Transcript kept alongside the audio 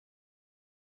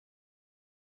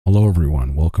Hello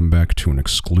everyone, welcome back to an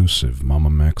exclusive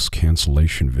MamaMax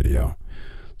cancellation video.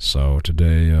 So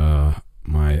today,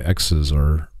 my exes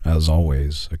are, as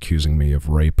always, accusing me of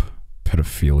rape,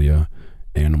 pedophilia,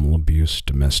 animal abuse,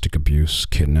 domestic abuse,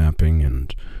 kidnapping,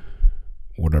 and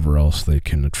whatever else they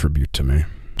can attribute to me.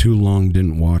 Too long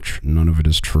didn't watch, none of it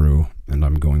is true, and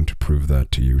I'm going to prove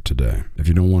that to you today. If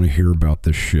you don't want to hear about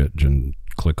this shit, then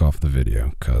click off the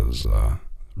video, cause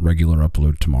regular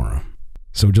upload tomorrow.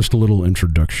 So just a little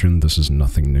introduction, this is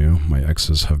nothing new. My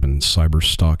exes have been cyber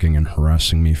stalking and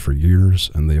harassing me for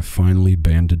years, and they have finally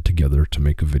banded together to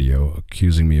make a video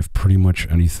accusing me of pretty much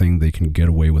anything they can get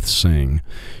away with saying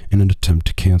in an attempt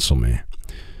to cancel me.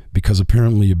 Because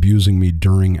apparently abusing me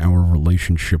during our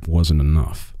relationship wasn't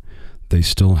enough. They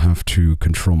still have to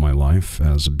control my life,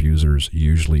 as abusers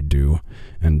usually do,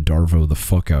 and Darvo the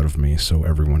fuck out of me so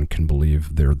everyone can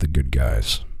believe they're the good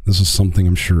guys. This is something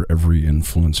I'm sure every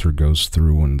influencer goes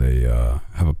through when they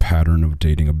have a pattern of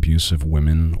dating abusive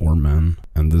women or men,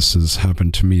 and this has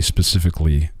happened to me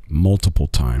specifically multiple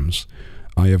times.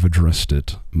 I have addressed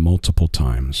it multiple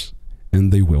times,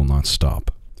 and they will not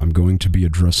stop. I'm going to be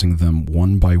addressing them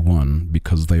one by one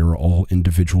because they are all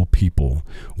individual people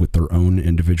with their own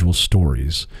individual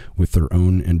stories, with their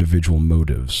own individual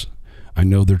motives. I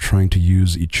know they're trying to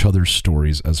use each other's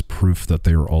stories as proof that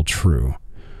they are all true,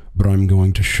 but I'm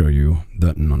going to show you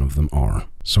that none of them are.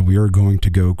 So we are going to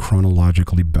go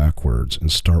chronologically backwards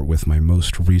and start with my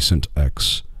most recent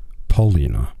ex,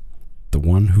 Paulina, the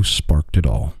one who sparked it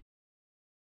all.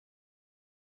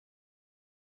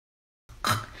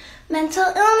 Mental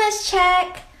illness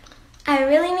check. I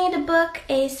really need to book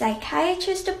a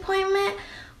psychiatrist appointment,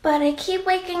 but I keep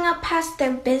waking up past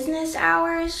their business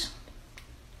hours.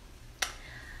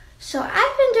 So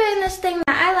I've been doing this thing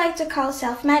that I like to call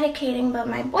self-medicating, but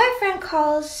my boyfriend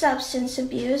calls substance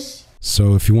abuse.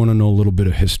 So if you want to know a little bit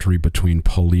of history between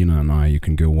Paulina and I, you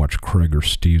can go watch Craig or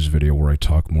Steve's video where I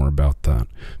talk more about that.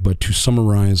 But to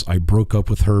summarize, I broke up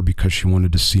with her because she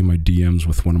wanted to see my DMs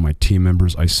with one of my team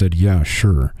members. I said, yeah,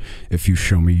 sure, if you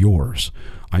show me yours.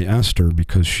 I asked her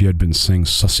because she had been saying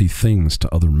sussy things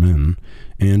to other men,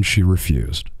 and she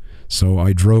refused. So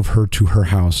I drove her to her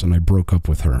house and I broke up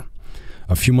with her.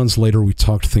 A few months later, we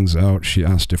talked things out. She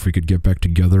asked if we could get back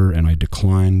together, and I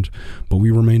declined, but we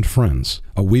remained friends.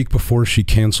 A week before she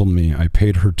canceled me, I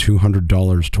paid her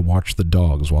 $200 to watch the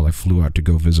dogs while I flew out to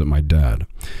go visit my dad.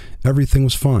 Everything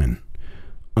was fine.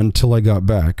 Until I got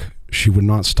back, she would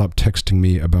not stop texting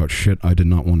me about shit I did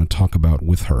not want to talk about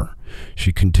with her.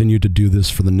 She continued to do this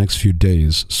for the next few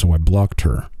days, so I blocked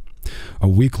her. A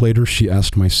week later, she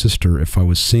asked my sister if I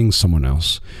was seeing someone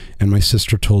else, and my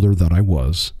sister told her that I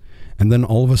was. And then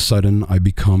all of a sudden, I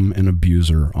become an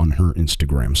abuser on her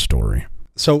Instagram story.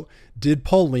 So, did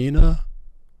Paulina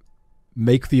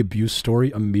make the abuse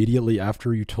story immediately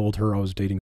after you told her I was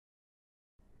dating?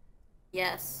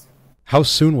 Yes. How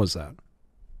soon was that?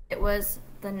 It was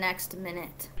the next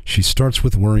minute. She starts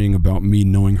with worrying about me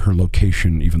knowing her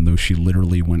location, even though she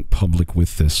literally went public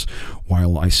with this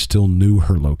while I still knew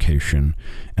her location,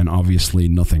 and obviously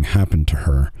nothing happened to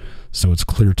her. So it's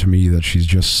clear to me that she's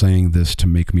just saying this to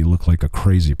make me look like a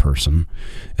crazy person.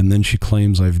 And then she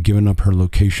claims I've given up her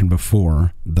location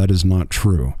before. That is not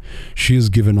true. She has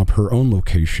given up her own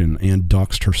location and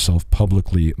doxed herself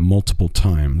publicly multiple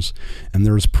times, and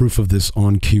there is proof of this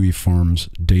on Kiwi Farms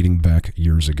dating back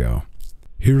years ago.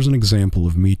 Here's an example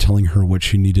of me telling her what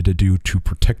she needed to do to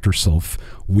protect herself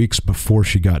weeks before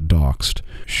she got doxed.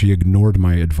 She ignored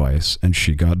my advice and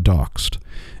she got doxed.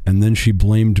 And then she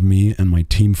blamed me and my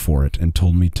team for it and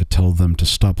told me to tell them to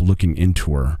stop looking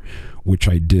into her, which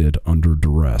I did under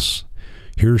duress.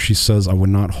 Here she says I would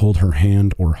not hold her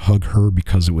hand or hug her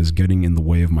because it was getting in the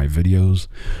way of my videos.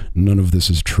 None of this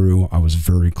is true. I was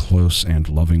very close and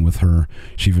loving with her.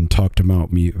 She even talked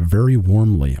about me very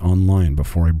warmly online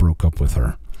before I broke up with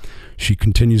her. She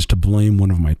continues to blame one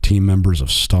of my team members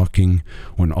of stalking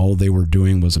when all they were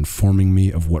doing was informing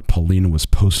me of what Paulina was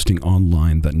posting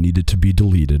online that needed to be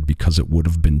deleted because it would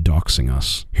have been doxing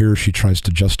us. Here she tries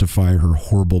to justify her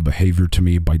horrible behavior to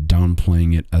me by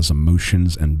downplaying it as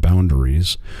emotions and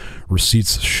boundaries.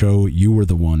 Receipts show you were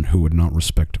the one who would not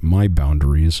respect my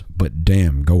boundaries, but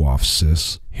damn, go off,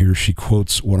 sis. Here she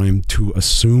quotes what I'm to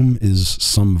assume is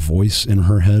some voice in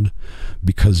her head,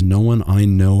 because no one I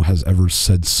know has ever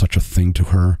said such a thing to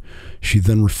her. She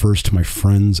then refers to my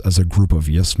friends as a group of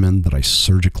yes men that I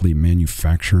surgically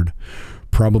manufactured,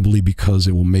 probably because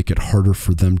it will make it harder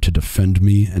for them to defend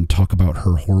me and talk about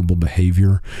her horrible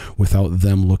behavior without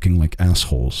them looking like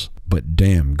assholes. But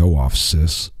damn, go off,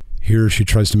 sis. Here she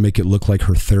tries to make it look like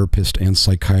her therapist and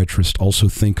psychiatrist also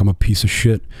think I'm a piece of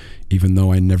shit, even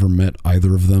though I never met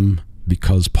either of them.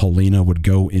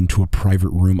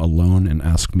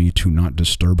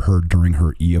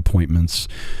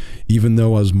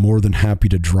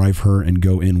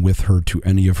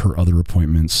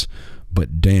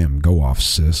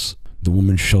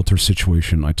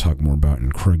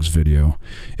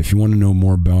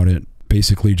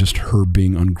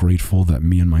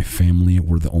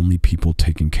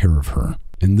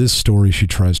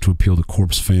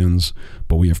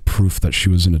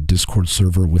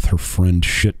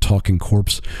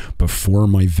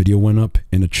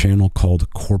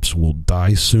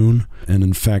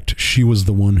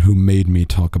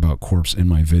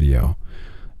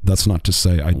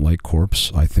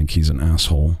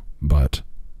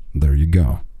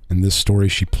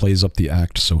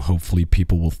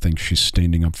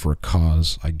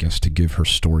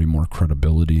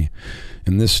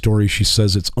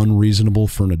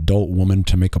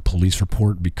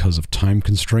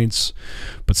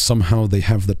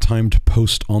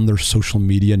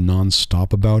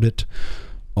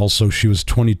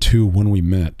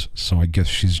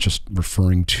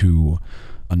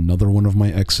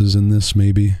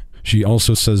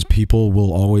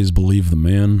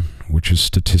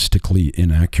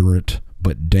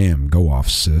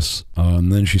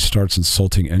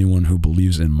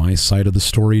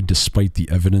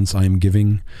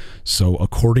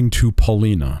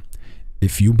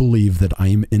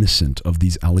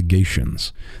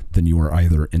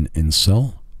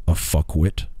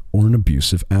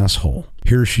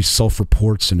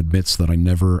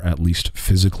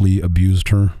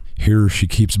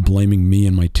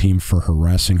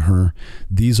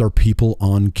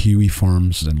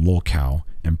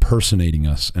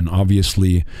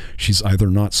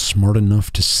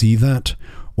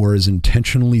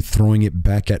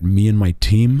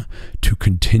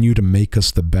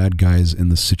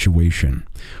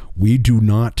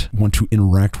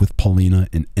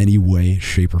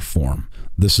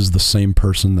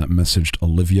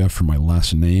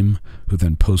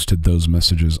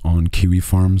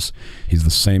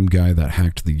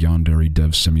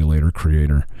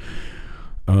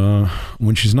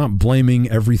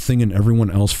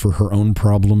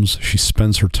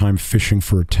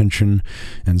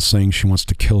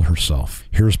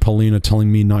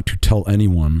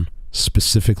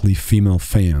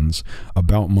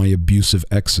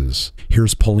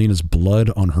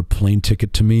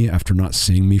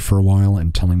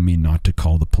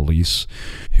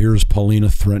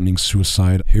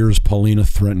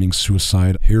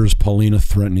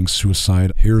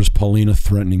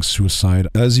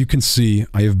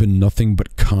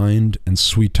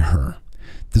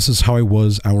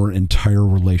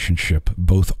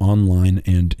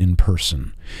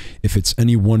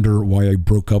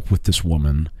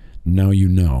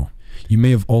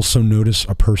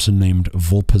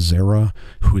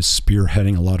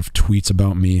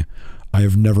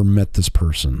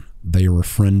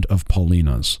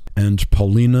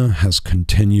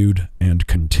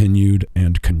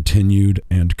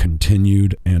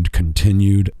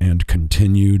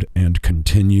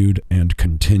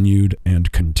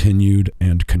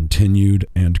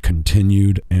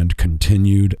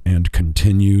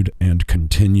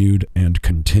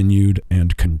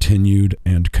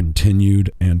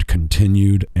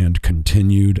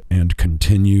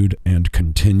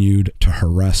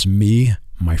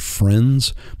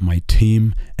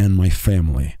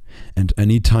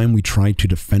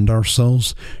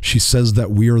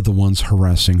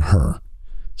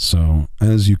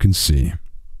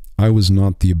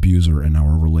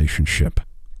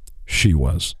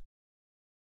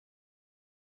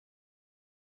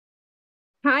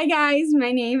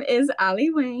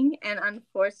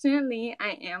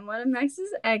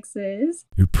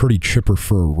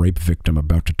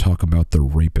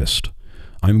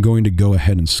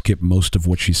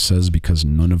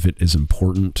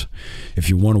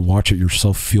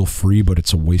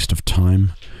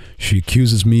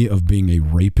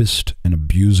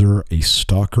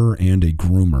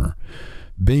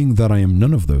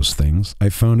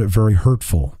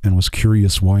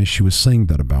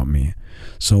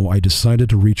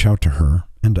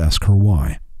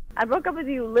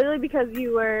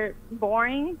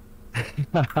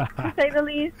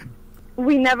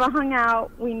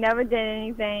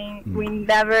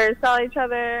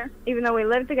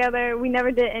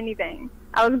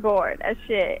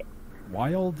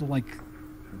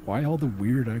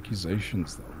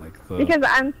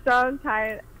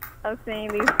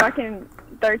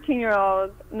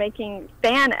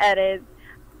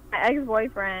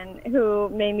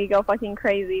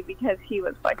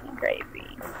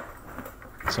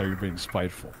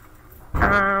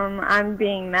 I'm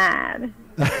being mad.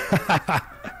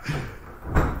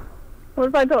 What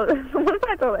if I told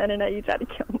the internet you tried to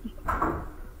kill me?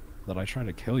 That I try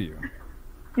to kill you?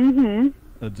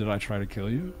 Mm-hmm. Did I try to kill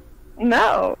you?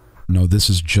 No. No, this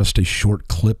is just a short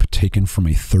clip taken from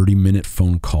a 30-minute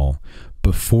phone call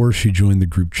before she joined the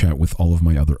group chat with all of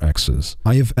my other exes.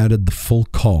 I have added the full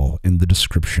call in the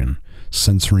description,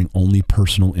 censoring only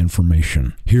personal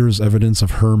information. Here is evidence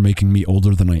of her making me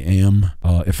older than I am.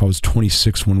 If I was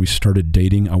 26 when we started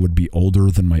dating, I would be older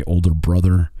than my older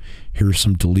brother. Here are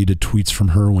some deleted tweets from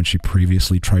her when she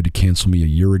previously tried to cancel me a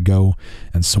year ago,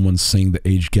 and someone's saying the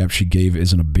age gap she gave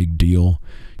isn't a big deal.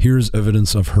 Here's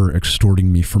evidence of her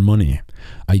extorting me for money.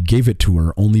 I gave it to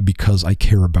her only because I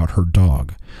care about her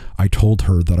dog. I told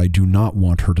her that I do not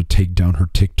want her to take down her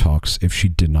TikToks if she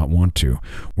did not want to,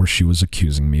 where she was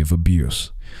accusing me of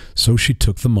abuse. So she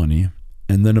took the money,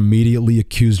 and then immediately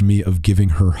accused me of giving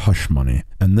her hush money.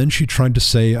 And then she tried to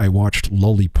say I watched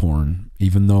lolly porn,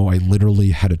 even though I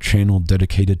literally had a channel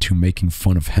dedicated to making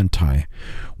fun of hentai,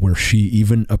 where she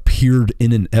even appeared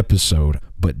in an episode.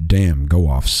 But damn, go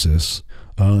off, sis.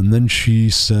 And then she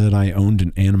said I owned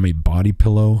an anime body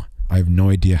pillow. I have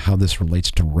no idea how this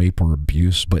relates to rape or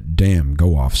abuse, but damn,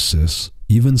 go off, sis.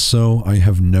 Even so, I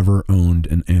have never owned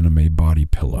an anime body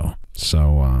pillow.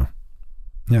 So,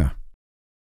 yeah.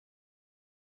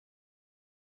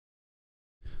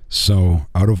 So,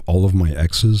 out of all of my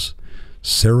exes,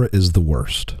 Sarah is the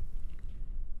worst.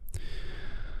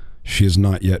 She has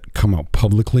not yet come out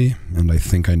publicly, and I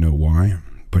think I know why,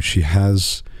 but she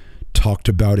has talked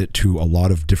about it to a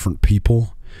lot of different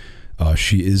people.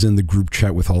 She is in the group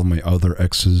chat with all of my other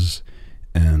exes,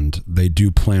 and they do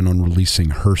plan on releasing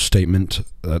her statement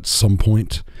at some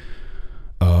point.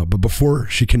 But before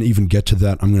she can even get to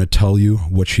that, I'm going to tell you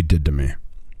what she did to me.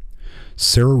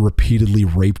 Sarah repeatedly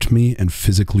raped me and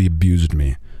physically abused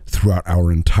me throughout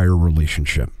our entire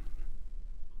relationship.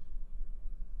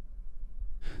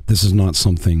 This is not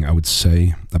something I would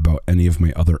say about any of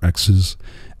my other exes.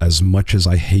 As much as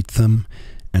I hate them,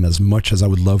 and as much as I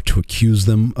would love to accuse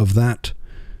them of that,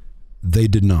 they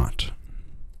did not.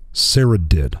 Sarah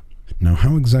did. Now,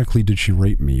 how exactly did she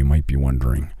rape me, you might be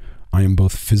wondering? I am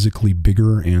both physically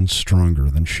bigger and stronger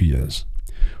than she is.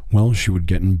 Well, she would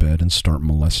get in bed and start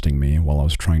molesting me while I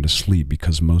was trying to sleep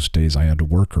because most days I had to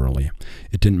work early.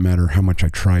 It didn't matter how much I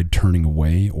tried turning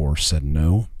away or said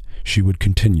no, she would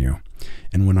continue.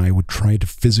 And when I would try to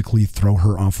physically throw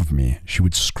her off of me, she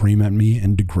would scream at me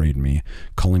and degrade me,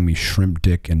 calling me shrimp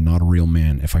dick and not a real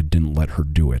man if I didn't let her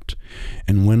do it.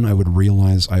 And when I would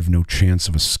realize I have no chance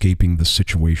of escaping the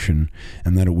situation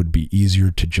and that it would be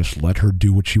easier to just let her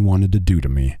do what she wanted to do to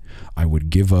me, I would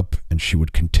give up and she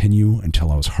would continue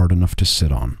until I was hard enough to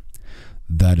sit on.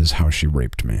 That is how she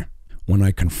raped me. When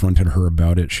I confronted her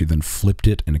about it, she then flipped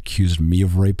it and accused me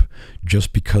of rape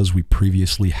just because we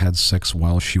previously had sex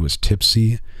while she was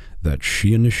tipsy that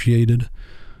she initiated.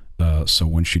 So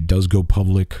when she does go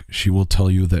public, she will tell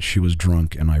you that she was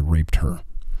drunk and I raped her.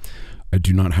 I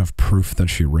do not have proof that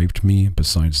she raped me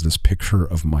besides this picture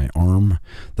of my arm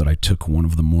that I took one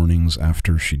of the mornings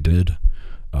after she did,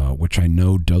 which I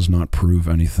know does not prove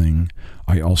anything.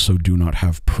 I also do not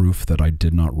have proof that I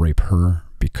did not rape her,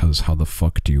 because how the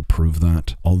fuck do you prove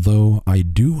that? Although I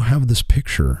do have this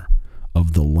picture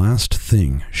of the last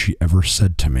thing she ever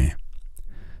said to me.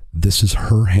 This is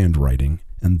her handwriting,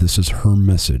 and this is her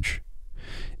message.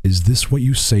 Is this what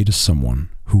you say to someone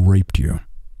who raped you?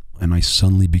 And I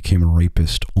suddenly became a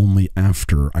rapist only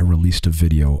after I released a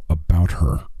video about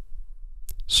her.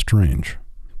 Strange.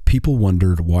 People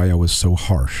wondered why I was so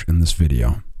harsh in this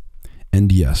video.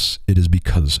 And yes, it is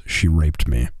because she raped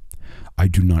me. I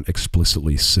do not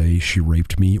explicitly say she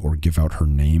raped me or give out her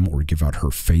name or give out her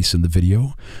face in the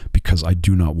video because I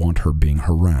do not want her being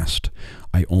harassed.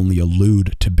 I only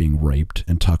allude to being raped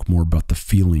and talk more about the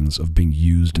feelings of being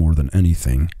used more than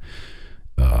anything.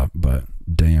 But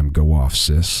damn, go off,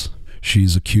 sis.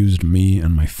 She's accused me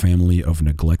and my family of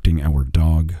neglecting our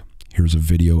dog. Here's a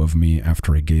video of me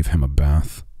after I gave him a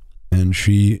bath. And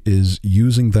she is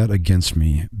using that against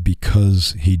me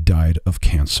because he died of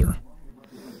cancer.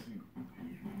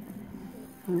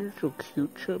 You're so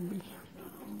cute, Chubby.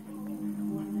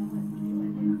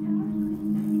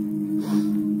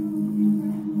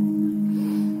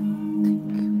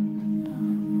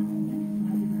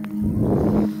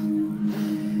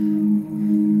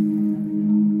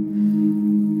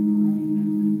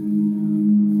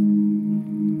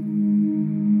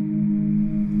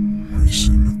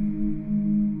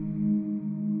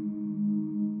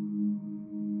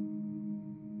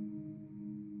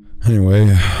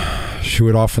 Anyway, she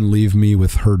would often leave me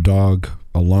with her dog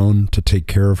alone to take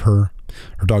care of her.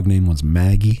 Her dog name was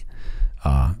Maggie,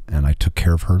 and I took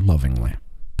care of her lovingly.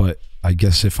 But I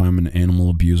guess if I'm an animal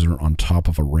abuser on top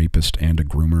of a rapist and a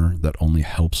groomer, that only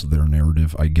helps their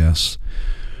narrative, I guess.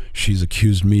 She's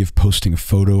accused me of posting a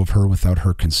photo of her without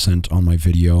her consent on my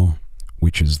video,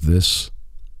 which is this.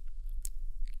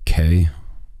 K.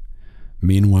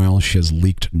 Meanwhile, she has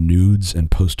leaked nudes and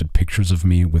posted pictures of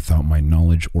me without my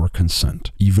knowledge or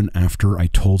consent, even after I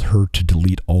told her to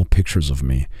delete all pictures of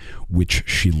me, which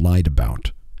she lied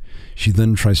about. She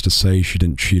then tries to say she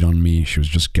didn't cheat on me, she was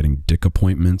just getting dick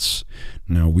appointments.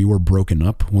 Now, we were broken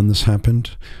up when this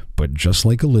happened, but just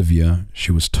like Olivia,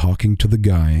 she was talking to the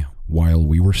guy while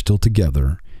we were still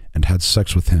together and had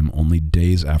sex with him only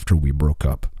days after we broke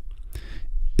up.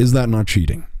 Is that not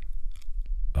cheating?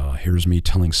 Here's me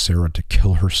telling Sarah to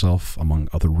kill herself, among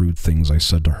other rude things I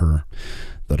said to her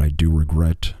that I do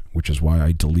regret, which is why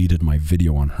I deleted my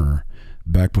video on her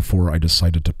back before I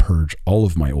decided to purge all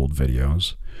of my old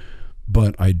videos.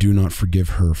 But I do not forgive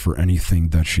her for anything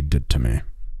that she did to me.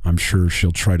 I'm sure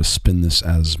she'll try to spin this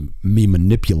as me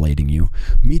manipulating you.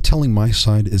 Me telling my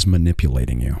side is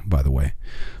manipulating you, by the way.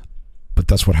 But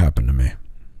that's what happened to me.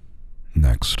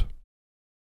 Next.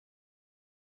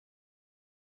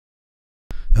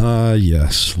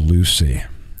 Yes, Lucy.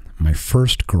 My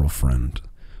first girlfriend.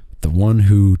 The one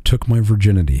who took my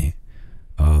virginity.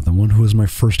 The one who was my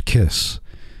first kiss.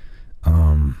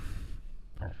 And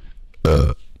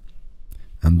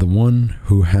the one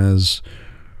who has,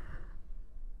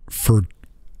 for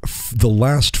the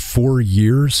last 4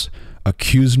 years,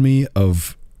 accused me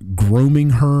of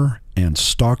grooming her and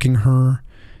stalking her,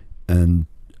 and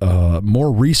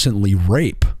more recently,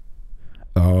 rape.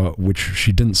 Which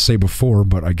she didn't say before,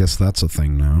 but I guess that's a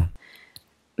thing now.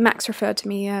 Max referred to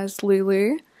me as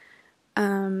Lulu.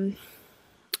 My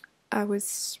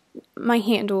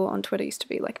handle on Twitter used to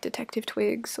be like Detective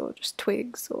Twigs, or just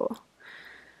Twigs, or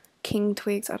King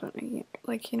Twigs, I don't know,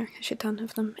 like, you know, a shit ton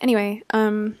of them. Anyway,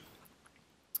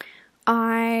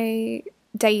 I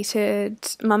dated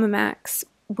MamaMax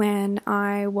when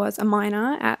I was a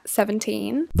minor at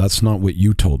 17. That's not what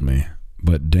you told me,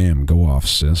 but damn, go off,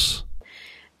 sis.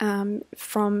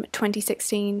 From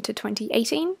 2016 to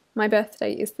 2018. My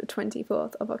birthday is the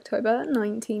 24th of October,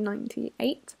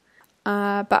 1998.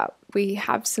 But we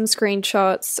have some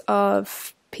screenshots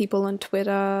of people on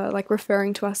Twitter, like,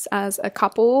 referring to us as a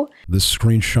couple. This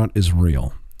screenshot is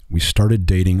real. We started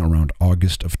dating around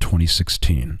August of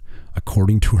 2016.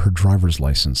 According to her driver's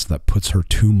license, that puts her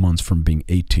 2 months from being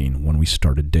 18 when we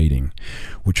started dating,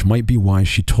 which might be why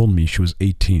she told me she was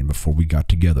 18 before we got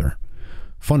together.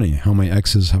 Funny how my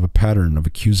exes have a pattern of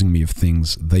accusing me of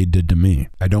things they did to me.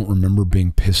 I don't remember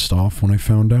being pissed off when I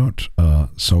found out,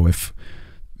 so if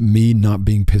me not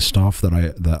being pissed off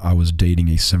that I was dating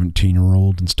a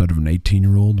 17-year-old instead of an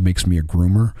 18-year-old makes me a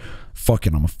groomer, fuck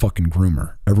it, I'm a fucking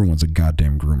groomer. Everyone's a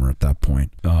goddamn groomer at that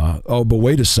point. Oh, but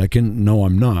wait a second, no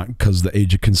I'm not, because the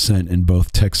age of consent in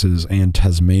both Texas and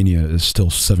Tasmania is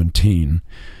still 17,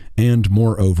 and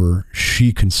moreover,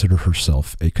 she considered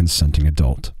herself a consenting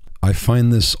adult. I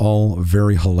find this all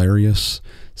very hilarious,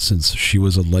 since she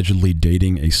was allegedly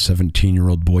dating a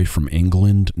 17-year-old boy from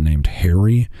England named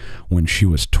Harry when she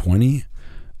was 20,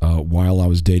 while I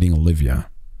was dating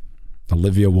Olivia.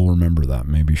 Olivia will remember that.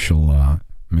 Maybe she'll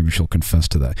confess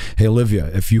to that. Hey Olivia,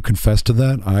 if you confess to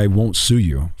that, I won't sue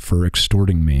you for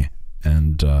extorting me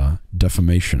and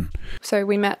defamation. So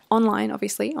we met online,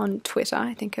 obviously, on Twitter,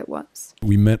 I think it was.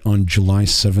 We met on July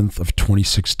 7th of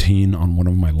 2016 on one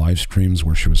of my live streams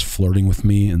where she was flirting with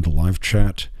me in the live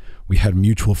chat. We had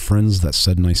mutual friends that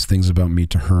said nice things about me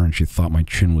to her, and she thought my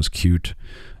chin was cute.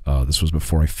 This was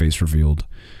before I face revealed.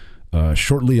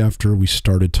 Shortly after, we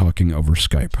started talking over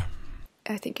Skype.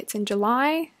 I think it's in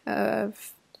July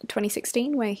of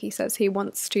 2016 where he says he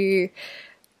wants to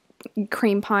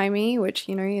cream pie me, which,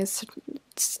 you know, is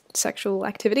sexual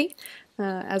activity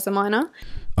as a minor.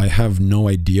 I have no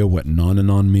idea what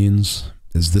non-anon means.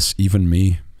 Is this even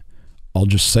me? I'll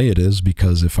just say it is,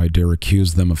 because if I dare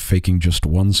accuse them of faking just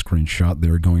one screenshot,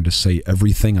 they're going to say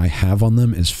everything I have on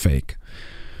them is fake.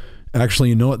 Actually,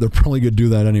 you know what? They're probably going to do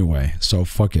that anyway, so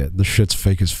fuck it. The shit's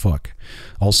fake as fuck.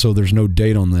 Also, there's no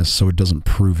date on this, so it doesn't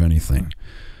prove anything.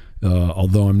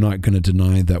 Although I'm not going to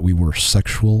deny that we were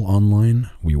sexual online.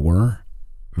 We were,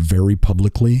 very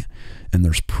publicly, and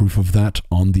there's proof of that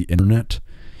on the internet.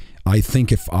 I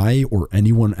think if I or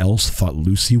anyone else thought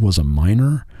Lucy was a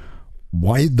minor,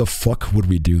 why the fuck would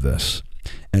we do this?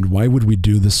 And why would we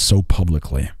do this so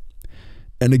publicly?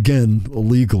 And again,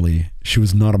 legally, she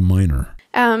was not a minor.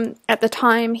 At the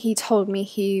time, he told me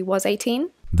he was 18.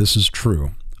 This is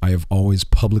true. I have always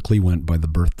publicly went by the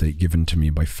birth date given to me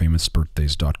by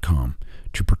famousbirthdays.com.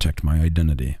 to protect my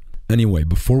identity. Anyway,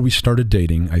 before we started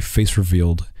dating, I face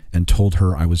revealed and told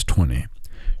her I was 20.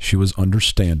 She was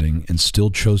understanding and still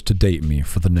chose to date me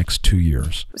for the next 2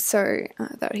 years. So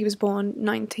that he was born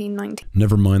 1990.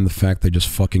 Never mind the fact they just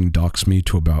fucking doxed me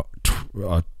to about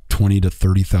 20 to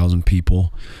 30,000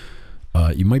 people.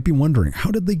 You might be wondering,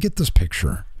 how did they get this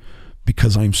picture?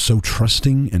 Because I'm so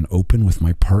trusting and open with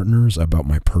my partners about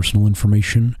my personal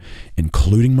information,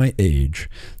 including my age,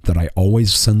 that I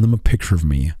always send them a picture of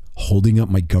me holding up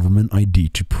my government ID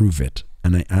to prove it,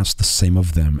 and I asked the same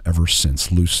of them ever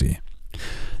since Lucy.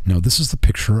 Now, this is the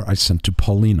picture I sent to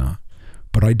Paulina,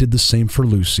 but I did the same for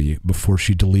Lucy before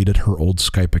she deleted her old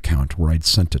Skype account where I'd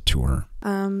sent it to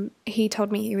her. He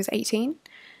told me he was 18,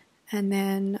 and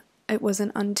then it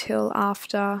wasn't until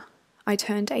after I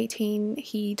turned 18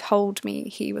 he told me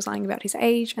he was lying about his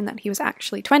age and that he was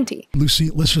actually 20. Lucy,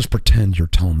 let's just pretend you're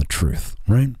telling the truth,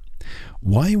 right?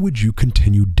 Why would you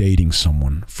continue dating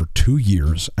someone for 2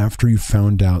 years after you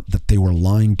found out that they were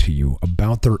lying to you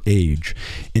about their age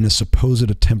in a supposed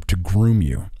attempt to groom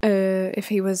you? If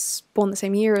he was born the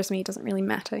same year as me, it doesn't really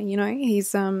matter, you know?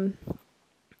 He's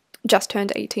just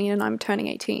turned 18 and I'm turning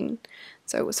 18,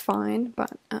 so it was fine.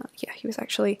 But yeah, he was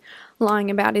actually lying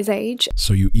about his age.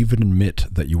 So you even admit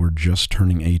that you were just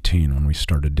turning 18 when we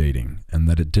started dating, and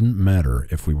that it didn't matter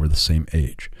if we were the same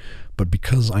age. But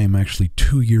because I am actually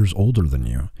 2 years older than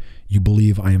you, you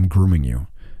believe I am grooming you.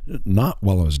 Not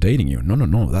while I was dating you.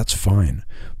 No, that's fine.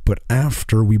 But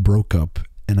after we broke up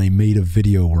and I made a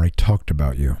video where I talked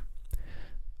about you.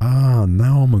 Ah,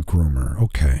 now I'm a groomer.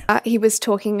 Okay. He was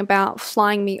talking about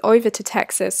flying me over to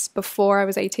Texas before I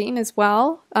was 18 as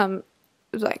well.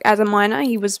 Like as a minor,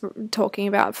 he was talking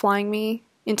about flying me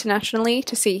internationally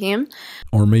to see him.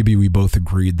 Or maybe we both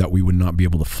agreed that we would not be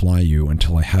able to fly you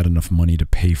until I had enough money to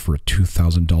pay for a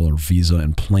 $2,000 visa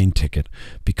and plane ticket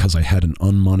because I had an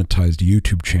unmonetized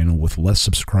YouTube channel with less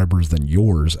subscribers than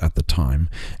yours at the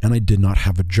time, and I did not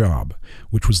have a job,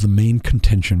 which was the main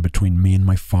contention between me and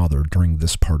my father during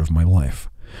this part of my life.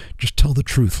 Just tell the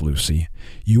truth, Lucy.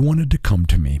 You wanted to come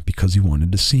to me because you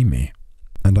wanted to see me,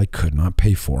 and I could not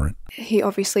pay for it. He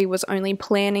obviously was only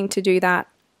planning to do that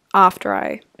after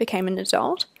I became an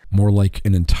adult. More like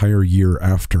an entire year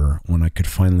after, when I could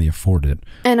finally afford it.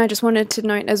 And I just wanted to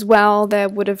note as well, there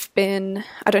would have been,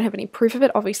 I don't have any proof of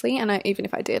it obviously, and even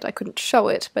if I did, I couldn't show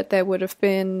it, but there would have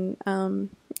been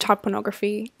child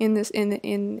pornography in this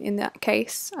in that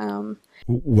case.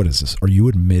 What is this? Are you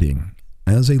admitting,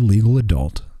 as a legal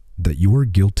adult, that you are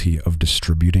guilty of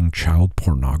distributing child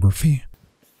pornography?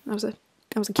 I was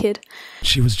a kid.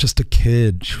 She was just a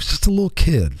kid. She was just a little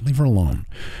kid. Leave her alone.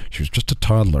 She was just a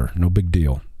toddler. No big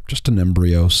deal. Just an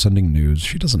embryo sending nudes.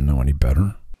 She doesn't know any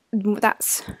better.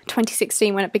 That's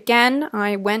 2016 when it began.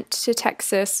 I went to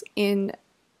Texas in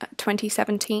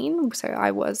 2017, so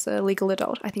I was a legal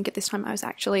adult. I think at this time I was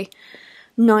actually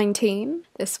 19.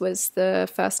 This was the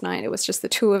first night. It was just the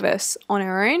two of us on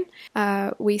our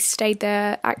own. We stayed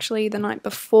there actually the night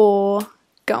before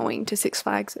going to Six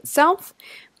Flags itself,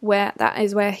 where that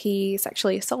is where he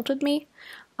sexually assaulted me.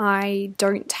 I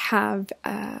don't have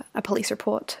a police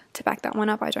report to back that one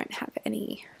up. I don't have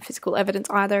any physical evidence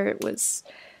either. It was,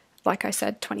 like I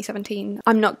said, 2017.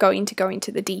 I'm not going to go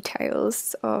into the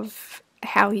details of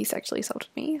how he sexually assaulted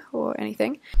me or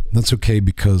anything. That's okay,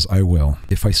 because I will.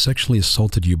 If I sexually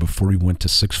assaulted you before we went to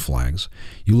Six Flags,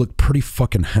 you look pretty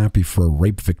fucking happy for a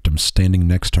rape victim standing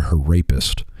next to her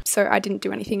rapist. So I didn't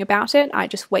do anything about it. I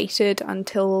just waited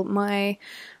until my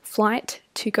flight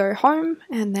to go home,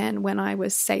 and then when I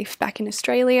was safe back in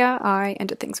Australia, I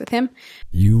ended things with him.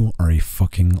 You are a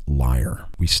fucking liar.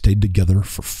 We stayed together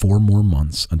for 4 more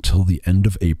months until the end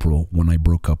of April when I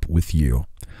broke up with you.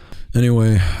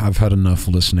 Anyway, I've had enough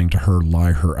listening to her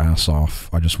lie her ass off.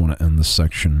 I just want to end this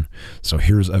section. So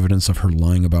here's evidence of her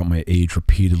lying about my age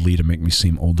repeatedly to make me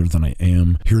seem older than I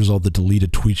am. Here's all the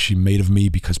deleted tweets she made of me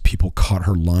because people caught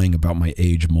her lying about my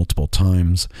age multiple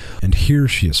times. And here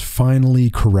she is finally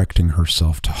correcting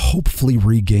herself to hopefully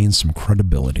regain some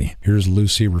credibility. Here's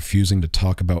Lucy refusing to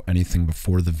talk about anything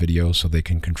before the video so they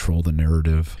can control the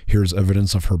narrative. Here's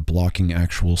evidence of her blocking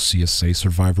actual CSA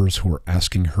survivors who are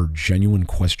asking her genuine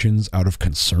questions out of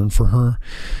concern for her,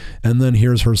 and then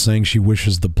here's her saying she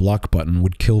wishes the block button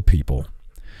would kill people.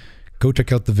 Go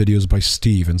check out the videos by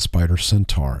Steve and Spider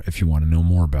Centaur if you want to know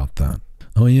more about that.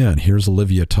 Oh yeah, and here's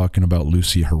Olivia talking about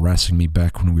Lucy harassing me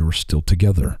back when we were still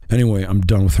together. Anyway, I'm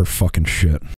done with her fucking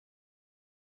shit.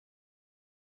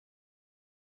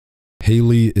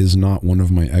 Haley is not one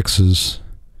of my exes.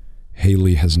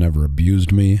 Haley has never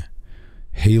abused me.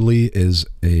 Haley is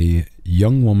a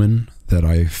young woman that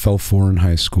I fell for in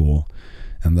high school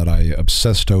and that I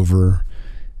obsessed over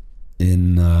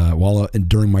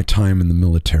during my time in the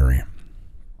military.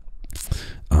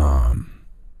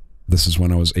 This is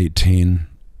when I was 18.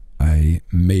 I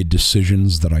made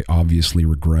decisions that I obviously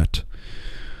regret.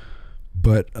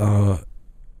 But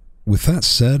with that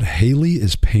said, Haley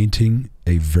is painting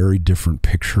a very different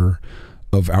picture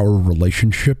of our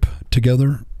relationship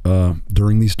together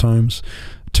during these times,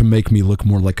 to make me look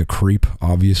more like a creep.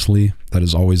 Obviously, that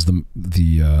is always the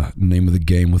name of the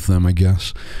game with them, I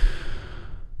guess.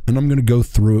 And I'm going to go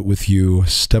through it with you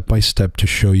step by step to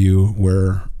show you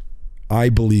where I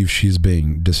believe she's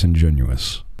being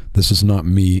disingenuous. This is not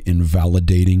me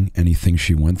invalidating anything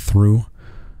she went through,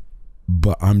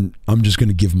 but I'm just going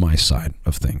to give my side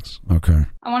of things, okay?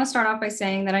 I want to start off by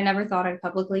saying that I never thought I'd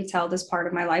publicly tell this part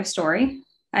of my life story.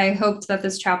 I hoped that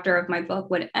this chapter of my book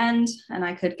would end and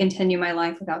I could continue my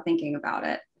life without thinking about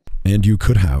it. And you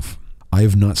could have. I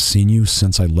have not seen you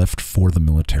since I left for the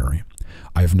military.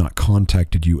 I have not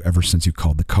contacted you ever since you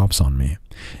called the cops on me.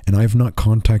 And I have not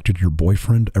contacted your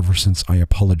boyfriend ever since I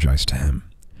apologized to him.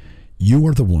 You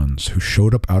are the ones who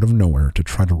showed up out of nowhere to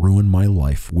try to ruin my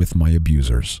life with my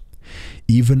abusers.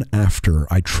 Even after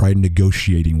I tried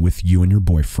negotiating with you and your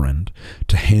boyfriend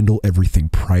to handle everything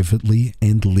privately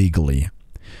and legally,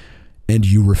 and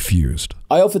you refused.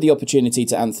 I offered the opportunity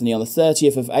to Anthony on the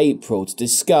 30th of April to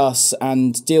discuss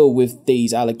and deal with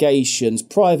these allegations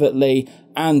privately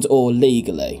and or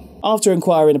legally. After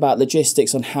inquiring about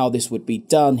logistics on how this would be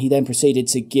done, he then proceeded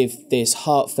to give this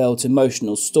heartfelt,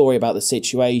 emotional story about the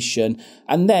situation,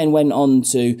 and then went on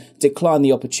to decline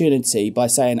the opportunity by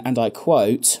saying, and I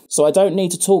quote, "So I don't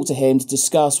need to talk to him to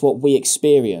discuss what we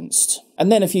experienced."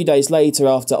 And then a few days later,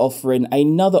 after offering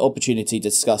another opportunity to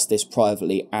discuss this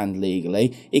privately and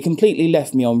legally, he completely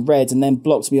left me on red and then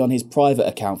blocked me on his private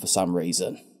account for some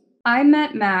reason. I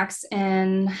met Max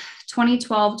in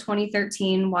 2012,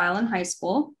 2013 while in high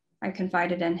school. I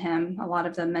confided in him a lot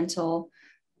of the mental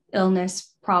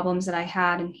illness problems that I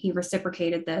had, and he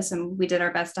reciprocated this, and we did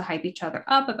our best to hype each other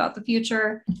up about the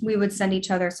future. We would send each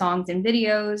other songs and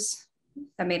videos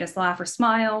that made us laugh or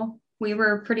smile. We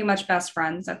were pretty much best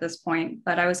friends at this point,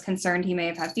 but I was concerned he may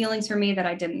have had feelings for me that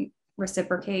I didn't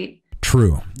reciprocate.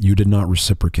 True, you did not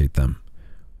reciprocate them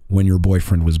when your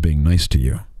boyfriend was being nice to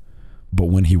you. But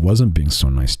when he wasn't being so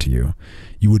nice to you,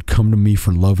 you would come to me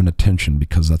for love and attention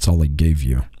because that's all I gave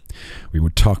you. We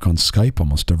would talk on Skype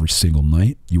almost every single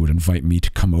night. You would invite me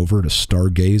to come over to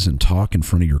stargaze and talk in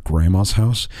front of your grandma's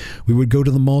house. We would go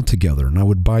to the mall together and I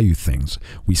would buy you things.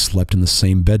 We slept in the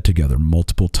same bed together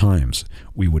multiple times.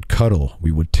 We would cuddle.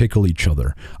 We would tickle each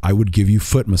other. I would give you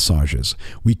foot massages.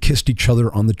 We kissed each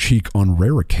other on the cheek on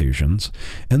rare occasions.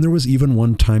 And there was even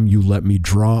one time you let me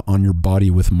draw on your body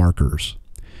with markers.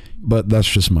 But that's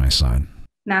just my side.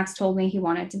 Max told me he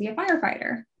wanted to be a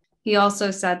firefighter. He also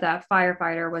said that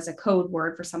firefighter was a code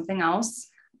word for something else.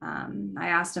 I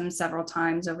asked him several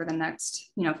times over the next,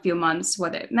 few months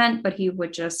what it meant, but he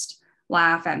would just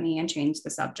laugh at me and change the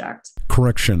subject.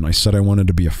 Correction, I said I wanted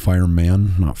to be a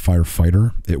fireman, not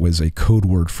firefighter. It was a code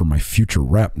word for my future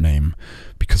rap name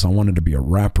because I wanted to be a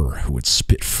rapper who would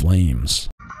spit flames.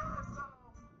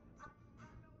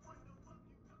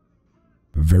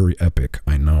 Very epic,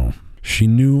 I know. She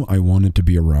knew I wanted to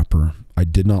be a rapper. I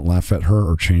did not laugh at her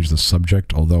or change the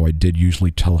subject, although I did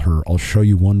usually tell her I'll show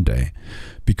you one day,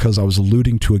 because I was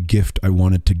alluding to a gift I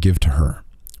wanted to give to her,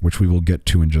 which we will get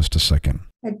to in just a second.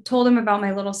 I told him about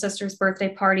my little sister's birthday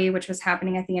party, which was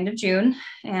happening at the end of June,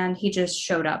 and he just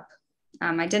showed up.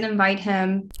 I didn't invite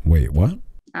him. Wait, what?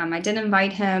 I didn't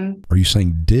invite him. Are you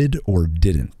saying did or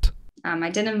didn't? I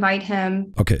didn't invite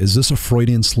him. Okay, is this a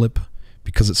Freudian slip?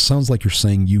 Because it sounds like you're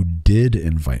saying you did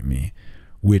invite me,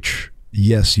 which,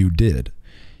 yes, you did.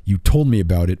 You told me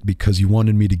about it because you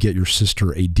wanted me to get your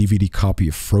sister a DVD copy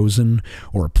of Frozen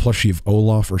or a plushie of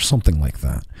Olaf or something like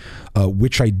that,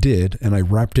 which I did, and I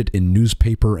wrapped it in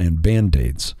newspaper and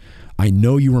Band-Aids. I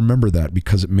know you remember that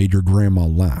because it made your grandma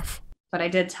laugh. But I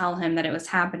did tell him that it was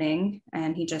happening,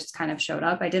 and he just kind of showed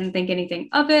up. I didn't think anything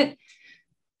of it,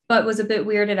 but was a bit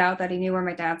weirded out that he knew where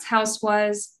my dad's house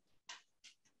was.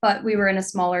 But we were in a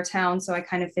smaller town, so I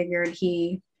kind of figured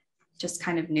he just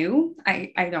kind of knew.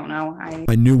 I don't know.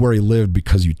 I knew where he lived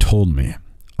because you told me.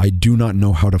 I do not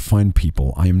know how to find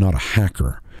people. I am not a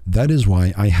hacker. That is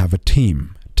why I have a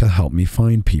team to help me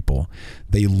find people.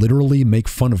 They literally make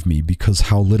fun of me because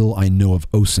how little I know of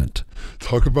OSINT.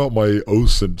 Talk about my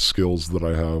OSINT skills that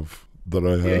I have.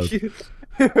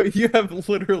 You have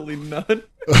literally none.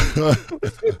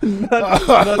 None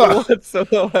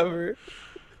whatsoever.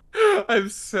 I'm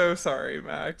so sorry,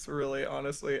 Max. Really,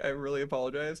 honestly, I really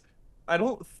apologize. I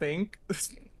don't think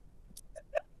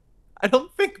I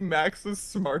don't think Max is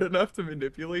smart enough to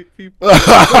manipulate people.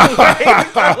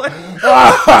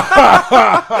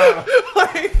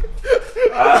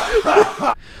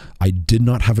 I did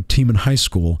not have a team in high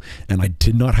school, and I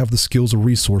did not have the skills or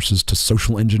resources to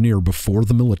social engineer before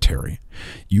the military.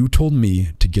 You told me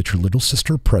to get your little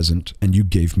sister a present, and you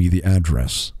gave me the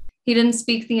address. He didn't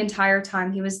speak the entire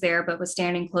time he was there, but was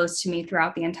standing close to me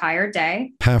throughout the entire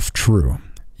day. Half true.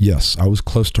 Yes, I was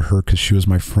close to her because she was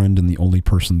my friend and the only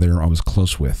person there I was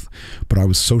close with. But I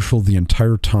was social the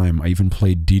entire time. I even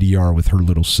played DDR with her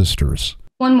little sisters.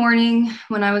 One morning,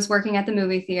 when I was working at the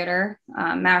movie theater,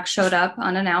 Max showed up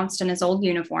unannounced in his old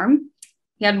uniform.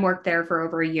 He hadn't worked there for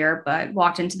over a year, but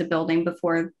walked into the building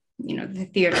before, the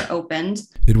theater opened.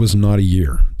 It was not a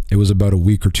year. It was about a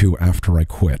week or two after I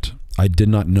quit. I did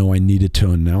not know I needed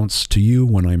to announce to you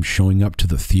when I'm showing up to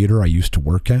the theater I used to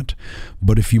work at,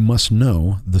 but if you must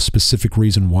know, the specific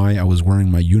reason why I was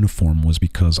wearing my uniform was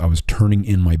because I was turning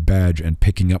in my badge and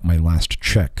picking up my last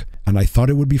check, and I thought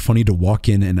it would be funny to walk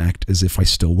in and act as if I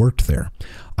still worked there.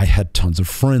 I had tons of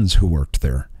friends who worked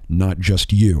there, not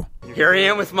just you. Here I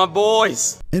am with my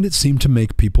boys. And it seemed to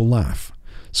make people laugh.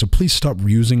 So please stop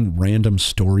using random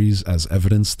stories as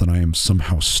evidence that I am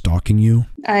somehow stalking you.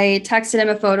 I texted him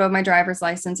a photo of my driver's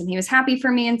license, and he was happy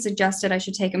for me and suggested I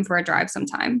should take him for a drive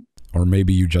sometime. Or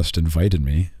maybe you just invited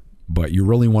me, but you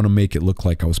really want to make it look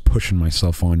like I was pushing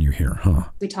myself on you here, huh?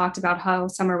 We talked about how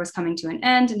summer was coming to an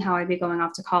end and how I'd be going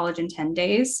off to college in 10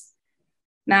 days.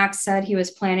 Max said he was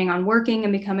planning on working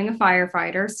and becoming a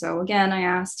firefighter. So again, I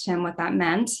asked him what that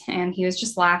meant, and he was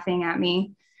just laughing at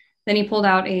me. Then he pulled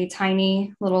out a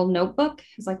tiny little notebook.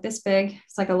 It's like this big.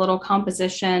 It's like a little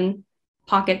composition,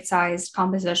 pocket-sized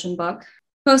composition book.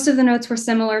 Most of the notes were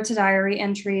similar to diary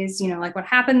entries, like what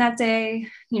happened that day,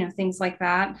 things like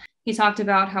that. He talked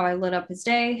about how I lit up his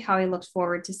day, how he looked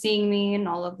forward to seeing me and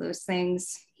all of those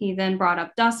things. He then brought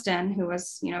up Dustin, who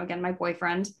was, again, my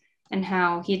boyfriend, and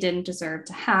how he didn't deserve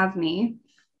to have me.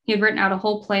 He had written out a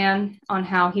whole plan on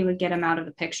how he would get him out of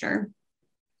the picture.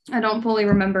 I don't fully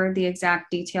remember the exact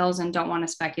details and don't want to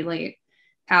speculate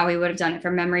how he would have done it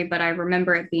from memory, but I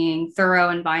remember it being thorough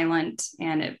and violent,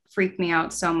 and it freaked me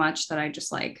out so much that I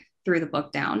just threw the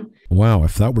book down. Wow,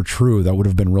 if that were true, that would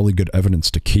have been really good evidence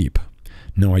to keep.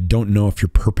 Now, I don't know if you're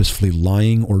purposefully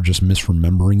lying or just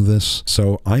misremembering this,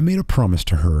 so I made a promise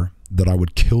to her that I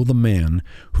would kill the man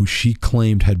who she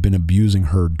claimed had been abusing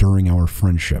her during our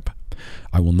friendship.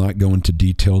 I will not go into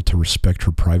detail to respect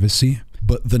her privacy,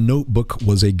 but the notebook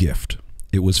was a gift.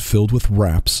 It was filled with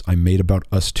raps I made about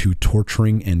us two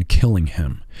torturing and killing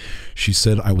him. She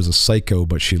said I was a psycho,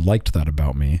 but she liked that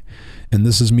about me. And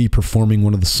this is me performing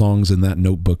one of the songs in that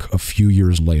notebook a few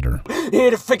years later. Here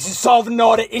to fix and solving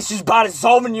all the issues by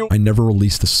dissolving you. I never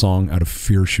released the song out of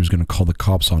fear she was going to call the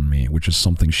cops on me, which is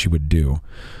something she would do.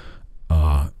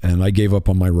 And I gave up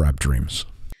on my rap dreams.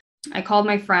 I called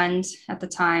my friend at the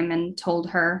time and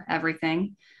told her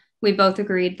everything. We both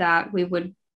agreed that we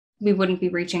wouldn't be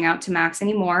reaching out to Max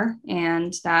anymore,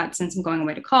 and that since I'm going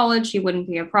away to college, he wouldn't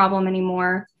be a problem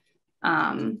anymore.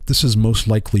 This is most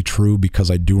likely true because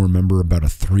I do remember about a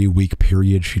 3-week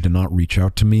period she did not reach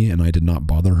out to me and I did not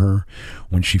bother her.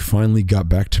 When she finally got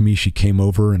back to me, she came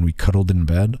over and we cuddled in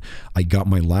bed. I got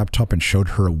my laptop and showed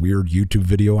her a weird YouTube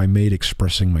video I made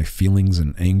expressing my feelings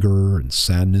and anger and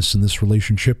sadness in this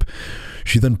relationship.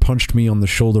 She then punched me on the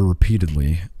shoulder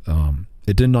repeatedly.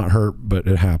 It did not hurt, but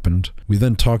it happened. We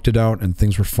then talked it out and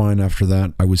things were fine after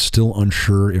that. I was still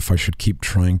unsure if I should keep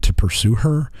trying to pursue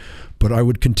her, but I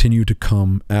would continue to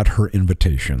come at her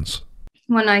invitations.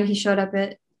 One night he showed up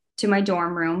to my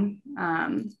dorm room.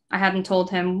 I hadn't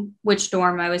told him which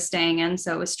dorm I was staying in,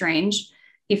 so it was strange.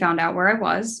 He found out where I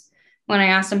was. When I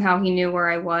asked him how he knew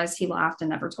where I was, he laughed and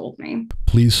never told me.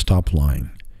 Please stop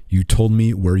lying. You told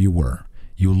me where you were.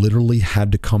 You literally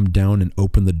had to come down and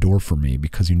open the door for me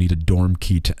because you need a dorm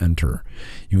key to enter.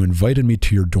 You invited me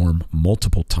to your dorm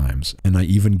multiple times, and I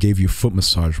even gave you a foot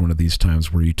massage one of these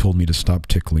times where you told me to stop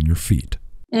tickling your feet.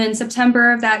 In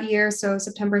September of that year, so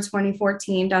September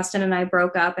 2014, Dustin and I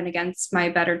broke up, and against my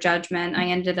better judgment, I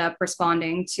ended up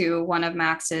responding to one of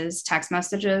Max's text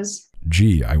messages.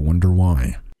 Gee, I wonder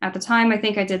why. At the time, I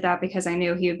think I did that because I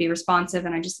knew he would be responsive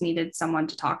and I just needed someone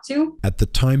to talk to. At the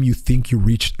time, you think you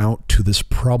reached out to this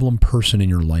problem person in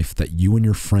your life that you and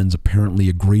your friends apparently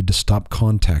agreed to stop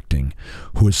contacting,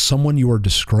 who is someone you are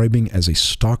describing as a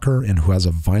stalker and who has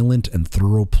a violent and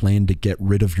thorough plan to get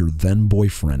rid of your then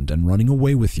boyfriend and running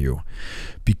away with you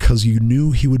because you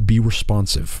knew he would be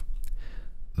responsive.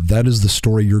 That is the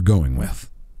story you're going with.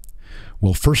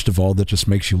 Well, first of all, that just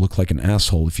makes you look like an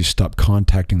asshole if you stop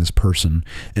contacting this person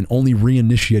and only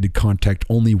reinitiated contact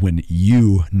only when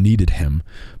you needed him.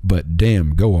 But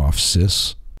damn, go off,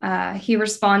 sis. He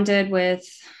responded with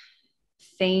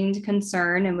feigned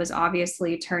concern and was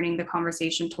obviously turning the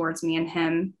conversation towards me and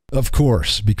him. Of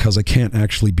course, because I can't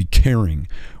actually be caring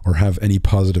or have any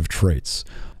positive traits.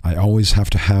 I always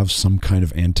have to have some kind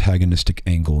of antagonistic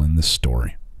angle in this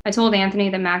story. I told Anthony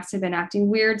that Max had been acting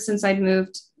weird since I'd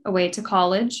moved away to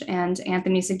college, and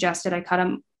Anthony suggested I cut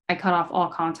off all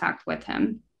contact with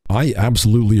him. I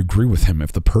absolutely agree with him.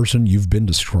 If the person you've been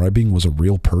describing was a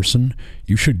real person,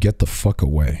 you should get the fuck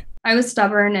away. I was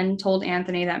stubborn and told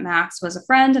Anthony that Max was a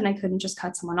friend and I couldn't just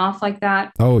cut someone off like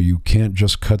that. Oh, you can't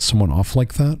just cut someone off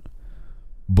like that?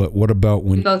 But what about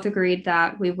when... We both agreed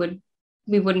that we wouldn't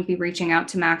be reaching out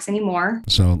to Max anymore.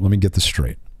 So let me get this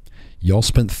straight. Y'all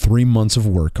spent 3 months of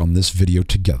work on this video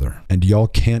together, and y'all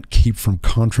can't keep from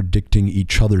contradicting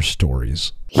each other's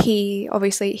stories. He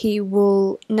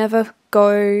will never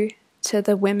go to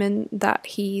the women that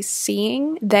he's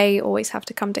seeing. They always have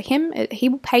to come to him. He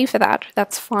will pay for that.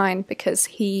 That's fine, because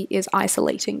he is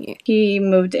isolating you. He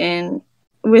moved in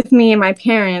with me and my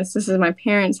parents. This is my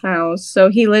parents' house. So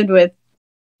he lived with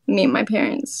me and my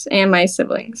parents and my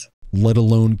siblings. Let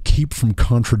alone keep from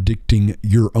contradicting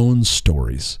your own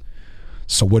stories.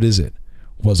 So what is it?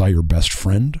 Was I your best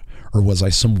friend, or was I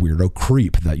some weirdo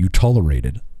creep that you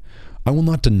tolerated? I will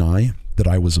not deny that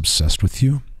I was obsessed with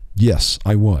you. Yes,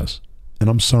 I was, and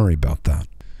I'm sorry about that.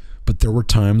 But there were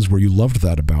times where you loved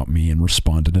that about me and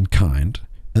responded in kind,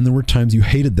 and there were times you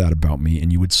hated that about me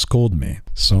and you would scold me.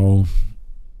 So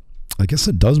I guess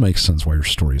it does make sense why your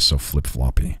story is so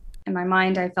flip-floppy. In my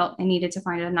mind, I felt I needed to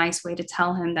find a nice way to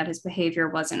tell him that his behavior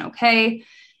wasn't okay.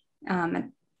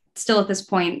 Still at this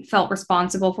point felt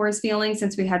responsible for his feelings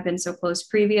since we had been so close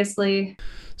previously.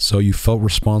 So you felt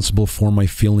responsible for my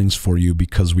feelings for you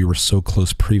because we were so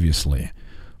close previously.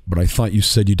 But I thought you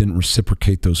said you didn't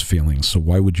reciprocate those feelings, so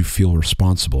why would you feel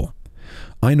responsible?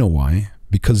 I know why.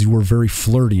 Because you were very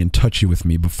flirty and touchy with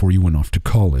me before you went off to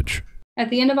college. At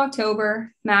the end of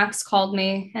October, Max called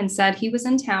me and said he was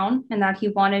in town and that he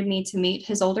wanted me to meet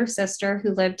his older sister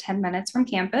who lived 10 minutes from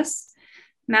campus.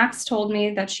 Max told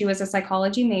me that she was a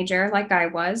psychology major like I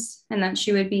was, and that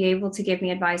she would be able to give me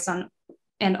advice on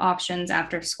and options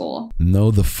after school.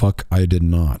 No, the fuck I did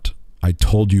not. I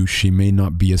told you she may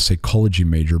not be a psychology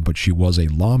major, but she was a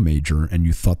law major, and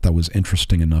you thought that was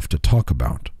interesting enough to talk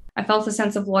about. I felt a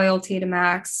sense of loyalty to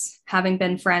Max, having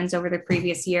been friends over the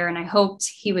previous year, and I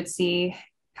hoped he would see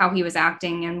how he was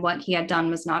acting and what he had done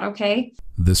was not okay.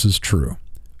 This is true.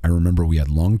 I remember we had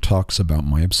long talks about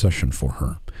my obsession for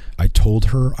her. I told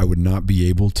her I would not be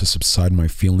able to subside my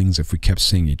feelings if we kept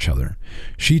seeing each other.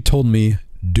 She told me,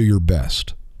 do your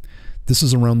best. This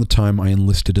is around the time I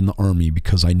enlisted in the army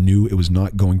because I knew it was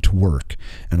not going to work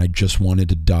and I just wanted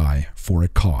to die for a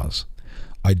cause.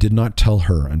 I did not tell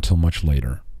her until much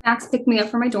later. Max picked me up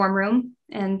from my dorm room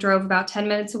and drove about 10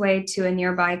 minutes away to a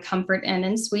nearby Comfort Inn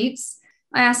and Suites.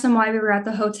 I asked him why we were at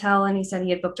the hotel, and he said he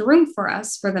had booked a room for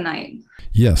us for the night.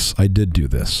 Yes, I did do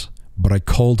this, but I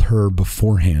called her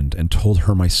beforehand and told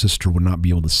her my sister would not be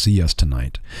able to see us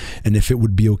tonight, and if it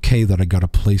would be okay that I got a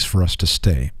place for us to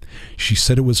stay. She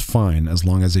said it was fine as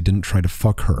long as I didn't try to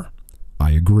fuck her.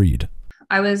 I agreed.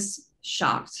 I was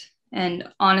shocked, and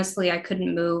honestly, I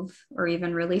couldn't move or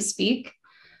even really speak.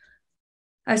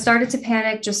 I started to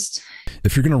panic.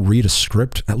 If you're going to read a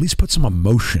script, at least put some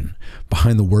emotion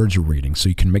behind the words you're reading so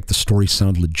you can make the story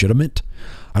sound legitimate.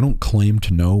 I don't claim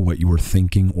to know what you were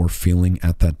thinking or feeling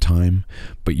at that time,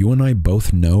 but you and I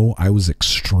both know I was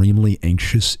extremely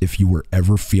anxious if you were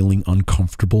ever feeling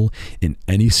uncomfortable in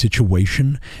any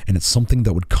situation, and it's something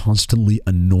that would constantly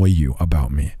annoy you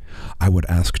about me. I would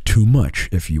ask too much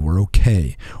if you were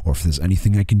okay or if there's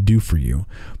anything I can do for you,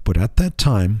 but at that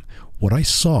time, what I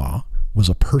saw was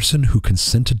a person who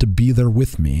consented to be there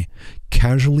with me,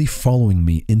 casually following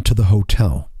me into the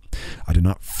hotel. I did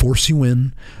not force you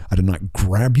in. I did not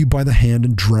grab you by the hand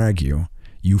and drag you.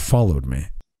 You followed me.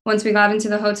 Once we got into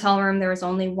the hotel room, there was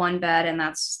only one bed, and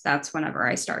that's whenever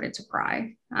I started to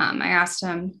cry. I asked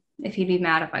him if he'd be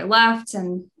mad if I left,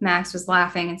 and Max was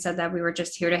laughing and said that we were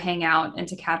just here to hang out and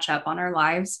to catch up on our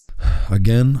lives.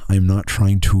 Again, I'm not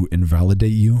trying to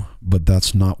invalidate you, but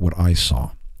that's not what I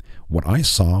saw. What I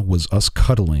saw was us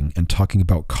cuddling and talking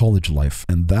about college life,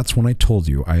 and that's when I told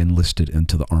you I enlisted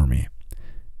into the army.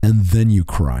 And then you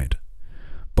cried.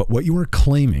 But what you are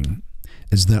claiming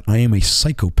is that I am a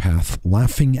psychopath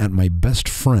laughing at my best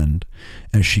friend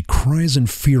as she cries in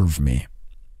fear of me.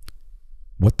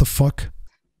 What the fuck?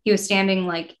 He was standing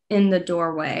like in the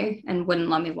doorway and wouldn't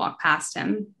let me walk past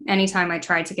him. Anytime I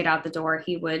tried to get out the door,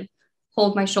 he would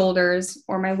hold my shoulders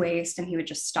or my waist and he would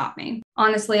just stop me.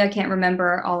 Honestly, I can't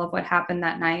remember all of what happened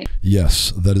that night.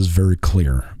 Yes, that is very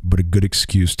clear, but a good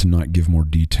excuse to not give more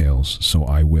details, so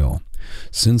I will.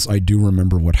 Since I do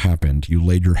remember what happened, you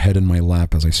laid your head in my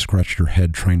lap as I scratched your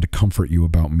head trying to comfort you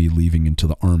about me leaving into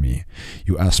the army.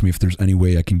 You asked me if there's any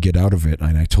way I can get out of it,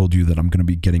 and I told you that I'm going to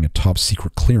be getting a top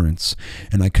secret clearance,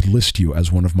 and I could list you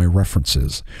as one of my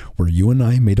references, where you and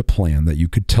I made a plan that you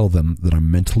could tell them that I'm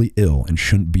mentally ill and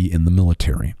shouldn't be in the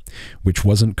military, which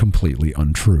wasn't completely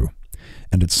untrue.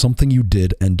 And it's something you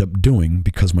did end up doing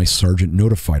because my sergeant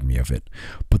notified me of it.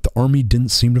 But the army didn't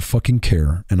seem to fucking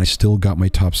care, and I still got my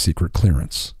top secret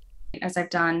clearance. As I've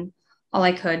done all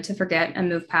I could to forget and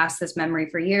move past this memory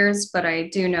for years, but I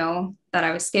do know that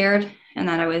I was scared and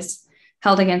that I was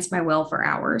held against my will for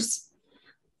hours.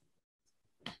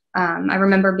 I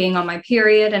remember being on my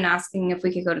period and asking if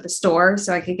we could go to the store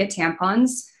so I could get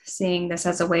tampons, seeing this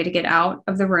as a way to get out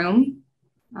of the room.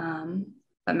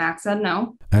 But Max said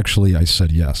no. Actually, I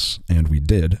said yes, and we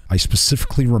did. I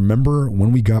specifically remember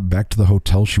when we got back to the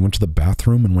hotel, she went to the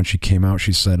bathroom, and when she came out,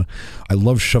 she said, "I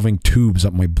love shoving tubes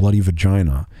up my bloody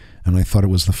vagina," and I thought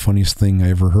it was the funniest thing I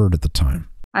ever heard at the time.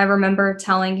 I remember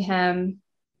telling him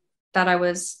that I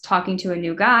was talking to a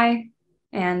new guy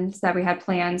and that we had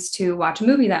plans to watch a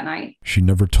movie that night. She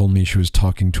never told me she was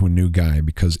talking to a new guy,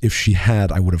 because if she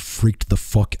had, I would have freaked the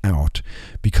fuck out,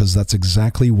 because that's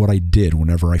exactly what I did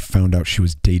whenever I found out she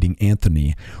was dating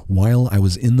Anthony while I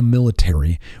was in the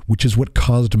military, which is what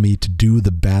caused me to do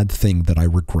the bad thing that I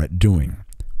regret doing,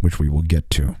 which we will get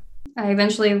to. I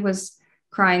eventually was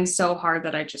crying so hard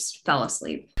that I just fell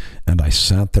asleep. And I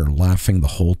sat there laughing the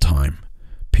whole time.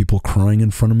 People crying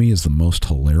in front of me is the most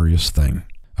hilarious thing.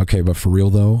 Okay, but for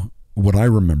real though, what I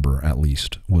remember at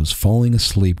least was falling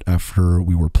asleep after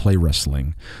we were play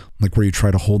wrestling, like where you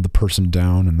try to hold the person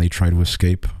down and they try to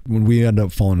escape, when we end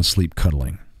up falling asleep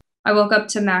cuddling. I woke up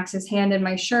to Max's hand in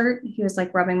my shirt. He was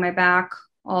like rubbing my back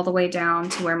all the way down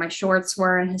to where my shorts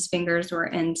were, and his fingers were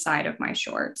inside of my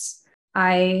shorts.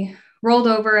 I rolled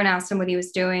over and asked him what he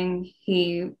was doing.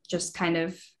 He just kind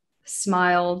of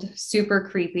smiled, super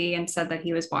creepy, and said that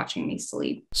he was watching me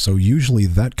sleep. So usually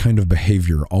that kind of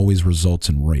behavior always results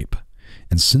in rape.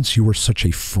 And since you were such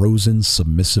a frozen,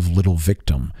 submissive little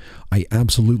victim, I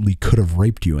absolutely could have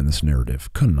raped you in this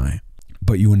narrative, couldn't I?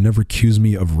 But you would never accuse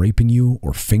me of raping you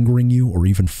or fingering you or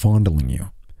even fondling you.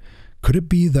 Could it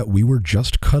be that we were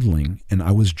just cuddling and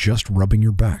I was just rubbing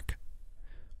your back?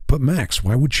 But Max,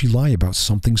 why would she lie about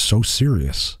something so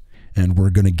serious? And we're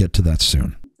going to get to that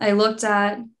soon. I looked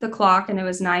at the clock and it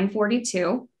was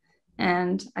 9:42,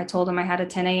 and I told him I had a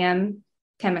 10 a.m.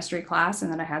 chemistry class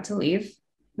and that I had to leave.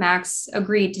 Max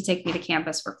agreed to take me to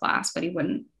campus for class, but he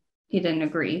didn't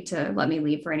agree to let me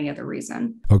leave for any other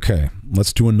reason. Okay,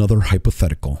 let's do another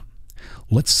hypothetical.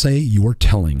 Let's say you are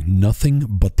telling nothing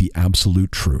but the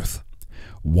absolute truth.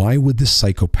 Why would this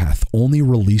psychopath only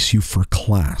release you for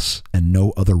class and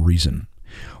no other reason?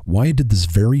 Why did this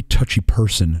very touchy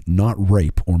person not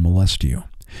rape or molest you?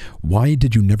 Why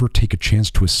did you never take a chance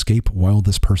to escape while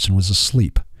this person was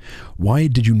asleep? Why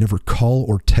did you never call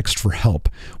or text for help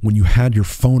when you had your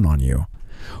phone on you?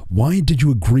 Why did you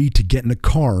agree to get in a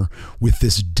car with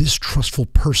this distrustful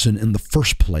person in the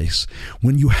first place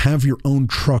when you have your own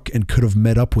truck and could have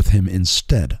met up with him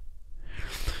instead?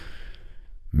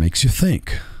 Makes you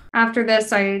think. After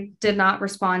this, I did not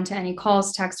respond to any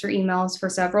calls, texts, or emails for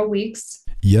several weeks.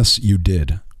 Yes, you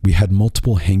did. We had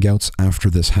multiple hangouts after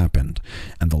this happened,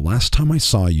 and the last time I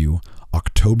saw you,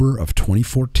 October of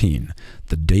 2014,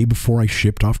 the day before I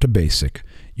shipped off to basic,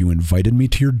 you invited me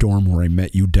to your dorm where I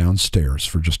met you downstairs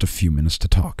for just a few minutes to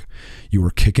talk. You were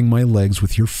kicking my legs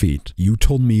with your feet. You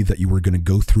told me that you were going to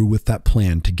go through with that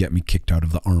plan to get me kicked out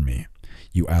of the army.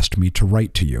 You asked me to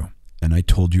write to you, and I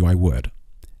told you I would.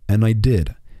 And I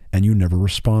did, and you never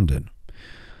responded.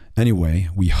 Anyway,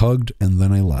 we hugged and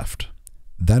then I left.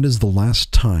 That is the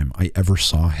last time I ever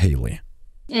saw Haley.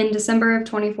 In December of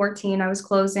 2014, I was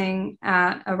closing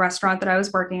at a restaurant that I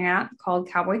was working at called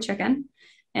Cowboy Chicken.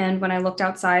 And when I looked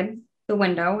outside the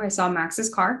window, I saw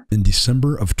Max's car. In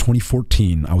December of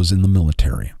 2014, I was in the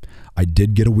military. I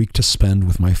did get a week to spend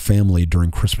with my family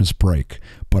during Christmas break,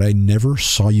 but I never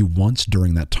saw you once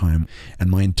during that time,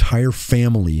 and my entire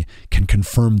family can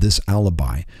confirm this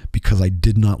alibi because I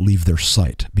did not leave their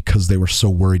sight because they were so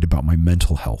worried about my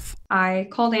mental health. I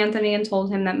called Anthony and told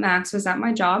him that Max was at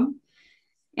my job.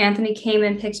 Anthony came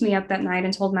and picked me up that night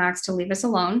and told Max to leave us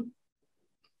alone.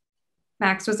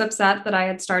 Max was upset that I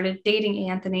had started dating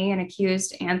Anthony and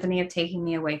accused Anthony of taking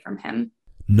me away from him.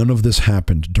 None of this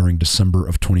happened during December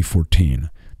of 2014.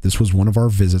 This was one of our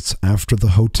visits after the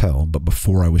hotel, but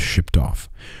before I was shipped off.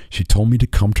 She told me to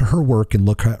come to her work and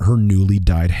look at her newly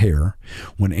dyed hair.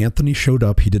 When Anthony showed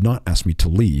up, he did not ask me to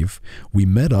leave. We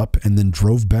met up and then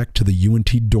drove back to the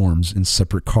UNT dorms in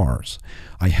separate cars.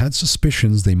 I had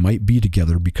suspicions they might be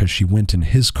together because she went in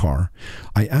his car.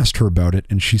 I asked her about it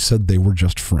and she said they were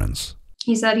just friends.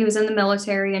 He said he was in the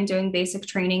military and doing basic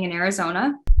training in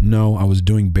Arizona. No, I was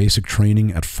doing basic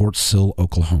training at Fort Sill,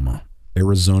 Oklahoma.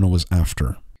 Arizona was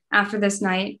after. After this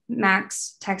night,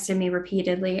 Max texted me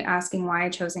repeatedly asking why I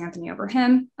chose Anthony over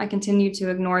him. I continued to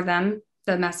ignore them,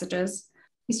 the messages.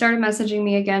 He started messaging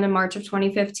me again in March of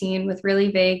 2015 with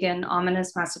really vague and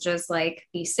ominous messages like,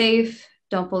 be safe,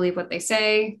 don't believe what they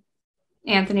say.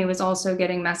 Anthony was also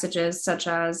getting messages such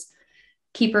as,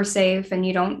 keep her safe and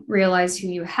you don't realize who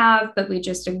you have, but we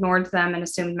just ignored them and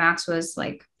assumed Max was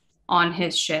like on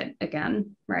his shit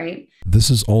again, right? This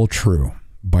is all true.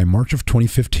 By March of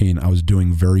 2015, I was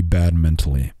doing very bad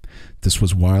mentally. This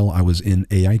was while I was in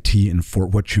AIT in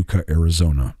Fort Huachuca,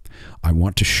 Arizona. I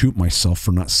want to shoot myself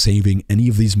for not saving any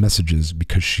of these messages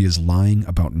because she is lying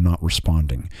about not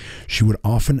responding. She would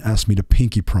often ask me to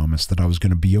pinky promise that I was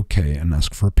going to be okay and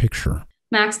ask for a picture.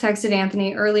 Max texted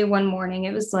Anthony early one morning.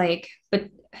 It was like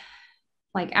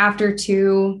after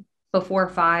 2, before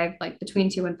 5, like between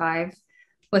 2 and 5.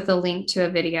 With a link to a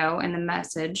video and a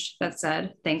message that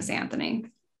said, thanks, Anthony.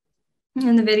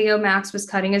 In the video, Max was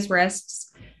cutting his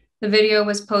wrists. The video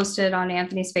was posted on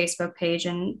Anthony's Facebook page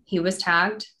and he was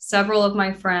tagged. Several of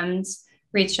my friends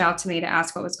reached out to me to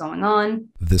ask what was going on.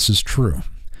 This is true.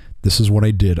 This is what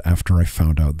I did after I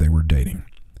found out they were dating.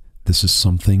 This is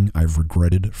something I've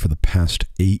regretted for the past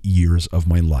 8 years of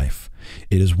my life.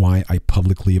 It is why I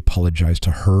publicly apologized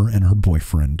to her and her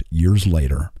boyfriend years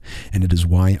later, and it is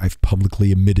why I've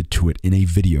publicly admitted to it in a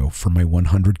video for my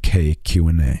 100K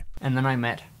Q&A. And then I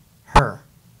met her,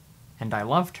 and I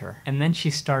loved her, and then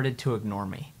she started to ignore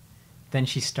me. Then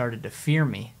she started to fear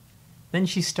me. Then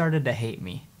she started to hate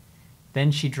me.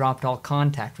 Then she dropped all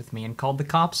contact with me and called the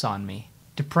cops on me.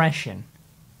 Depression.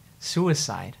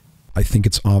 Suicide. I think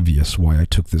it's obvious why I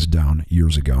took this down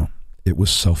years ago. It was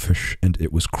selfish and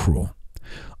it was cruel.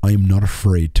 I am not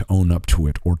afraid to own up to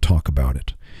it or talk about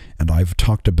it, and I've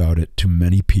talked about it to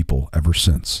many people ever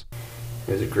since.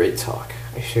 It was a great talk.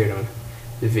 I showed him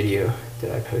the video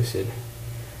that I posted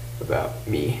about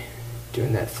me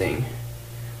doing that thing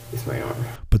with my arm.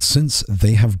 But since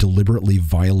they have deliberately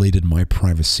violated my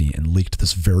privacy and leaked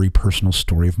this very personal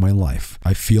story of my life,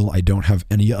 I feel I don't have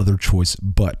any other choice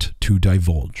but to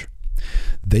divulge.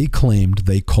 They claimed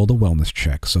they called a wellness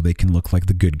check so they can look like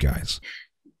the good guys.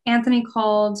 Anthony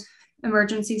called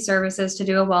emergency services to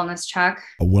do a wellness check.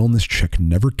 A wellness check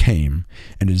never came,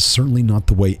 and it is certainly not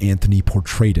the way Anthony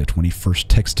portrayed it when he first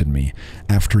texted me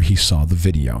after he saw the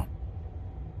video.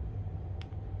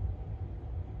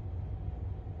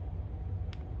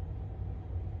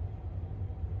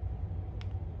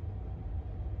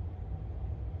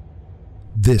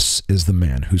 This is the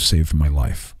man who saved my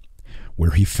life,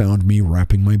 where he found me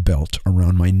wrapping my belt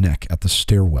around my neck at the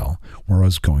stairwell where I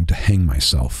was going to hang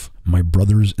myself. My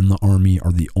brothers in the army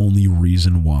are the only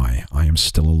reason why I am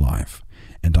still alive,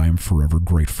 and I am forever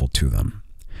grateful to them.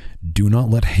 Do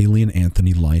not let Haley and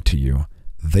Anthony lie to you.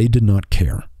 They did not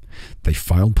care. They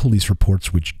filed police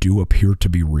reports which do appear to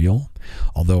be real,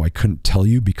 although I couldn't tell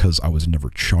you because I was never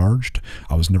charged,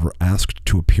 I was never asked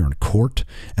to appear in court,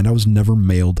 and I was never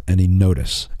mailed any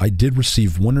notice. I did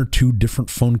receive 1 or 2 different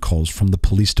phone calls from the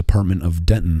police department of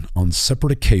Denton on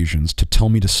separate occasions to tell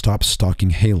me to stop stalking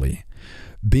Haley.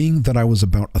 Being that I was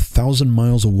about 1,000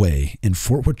 miles away in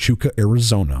Fort Huachuca,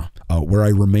 Arizona, where I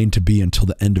remained to be until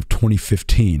the end of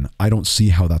 2015, I don't see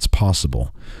how that's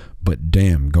possible. But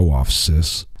damn, go off,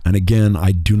 sis. And again,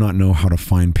 I do not know how to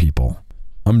find people.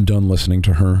 I'm done listening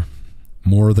to her.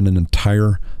 More than an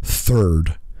entire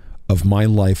third of my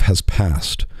life has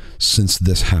passed since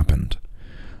this happened.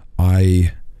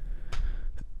 I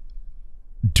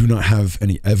do not have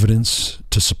any evidence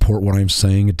to support what I'm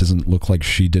saying. It doesn't look like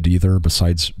she did either,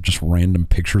 besides just random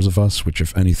pictures of us, which,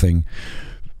 if anything,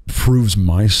 proves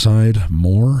my side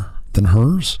more than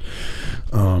hers.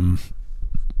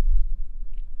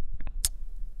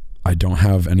 I don't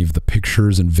have any of the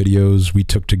pictures and videos we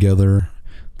took together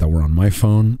that were on my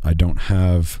phone. I don't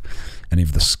have any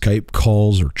of the Skype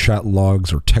calls or chat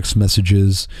logs or text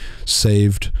messages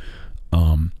saved.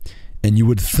 And you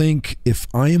would think if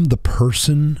I am the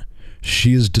person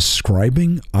she is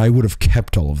describing, I would have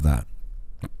kept all of that.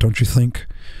 Don't you think?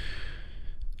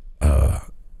 But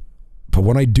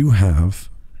what I do have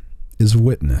is a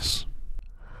witness.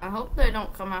 I hope they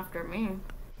don't come after me.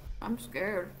 I'm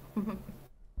scared.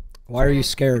 Why are you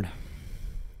scared?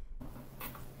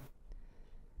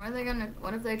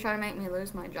 What if they try to make me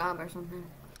lose my job or something?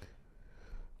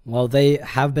 Well, they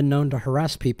have been known to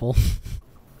harass people.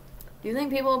 Do you think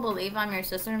people will believe I'm your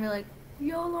sister and be like,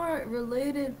 y'all aren't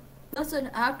related? That's an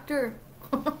actor.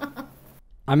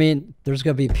 I mean, there's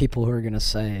going to be people who are going to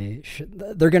say,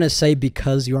 they're going to say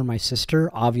because you are my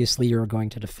sister, obviously you're going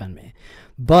to defend me.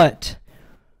 But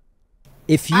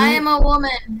if you... I am a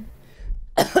woman.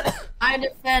 I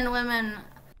defend women.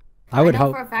 I would know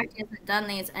hope... for a fact he hasn't done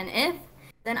these, and if,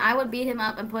 then I would beat him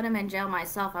up and put him in jail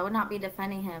myself. I would not be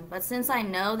defending him. But since I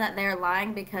know that they're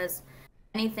lying because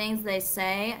many things they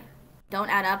say don't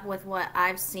add up with what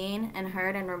I've seen and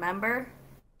heard and remember,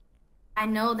 I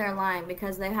know they're lying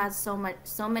because they have so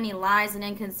many lies and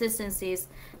inconsistencies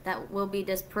that will be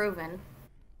disproven.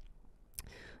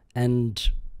 And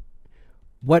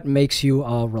what makes you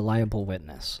a reliable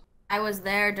witness? I was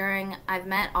there I've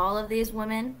met all of these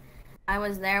women. I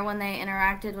was there when they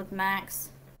interacted with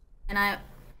Max. And I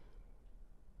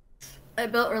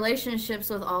built relationships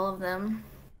with all of them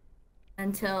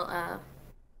until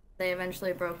they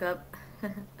eventually broke up.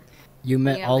 You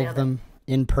met all of them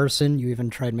in person? You even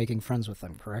tried making friends with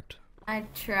them, correct? I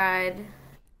tried.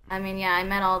 I mean, yeah, I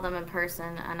met all of them in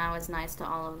person, and I was nice to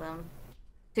all of them.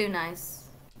 Too nice.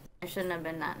 I shouldn't have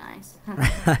been that nice.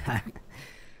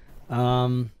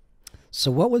 So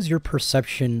what was your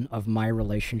perception of my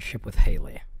relationship with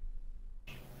Haley?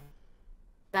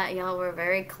 That y'all were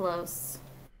very close.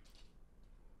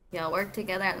 Y'all worked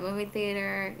together at the movie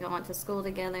theater. Y'all went to school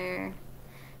together.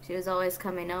 She was always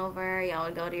coming over. Y'all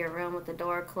would go to your room with the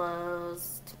door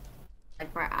closed,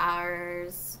 like for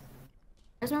hours.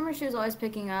 I just remember she was always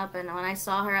picking up, and when I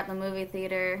saw her at the movie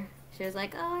theater, she was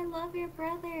like, "Oh, I love your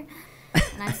brother."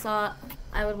 And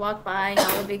I would walk by, and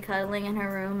y'all would be cuddling in her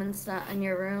room and stuff, in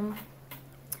your room.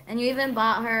 And you even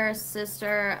bought her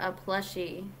sister a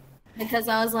plushie. Because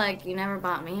I was like, you never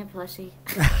bought me a plushie.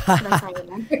 That's how I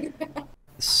remember.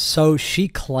 So she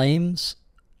claims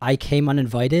I came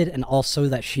uninvited and also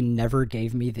that she never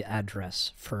gave me the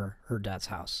address for her dad's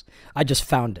house. I just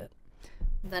found it.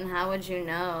 Then how would you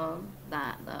know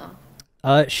that, though?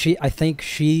 I think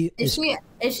she is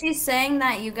she saying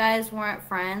that you guys weren't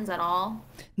friends at all?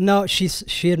 No,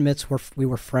 she admits we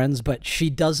were friends, but she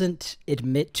doesn't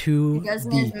admit to... She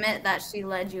doesn't admit that she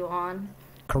led you on?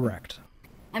 Correct.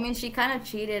 I mean, she kind of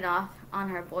cheated off on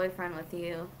her boyfriend with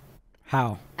you.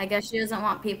 How? I guess she doesn't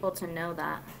want people to know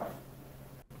that.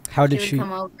 How did she... She would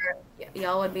come over,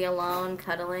 y'all would be alone,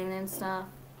 cuddling and stuff.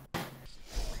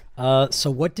 So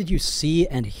what did you see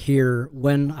and hear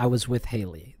when I was with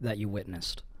Haley that you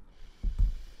witnessed?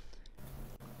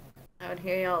 I would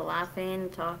hear y'all laughing,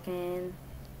 talking.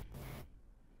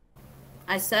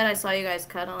 I said I saw you guys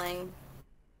cuddling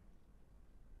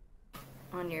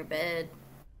on your bed.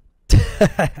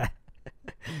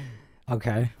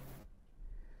 Okay.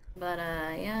 But,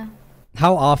 yeah.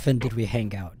 How often did we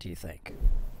hang out, do you think?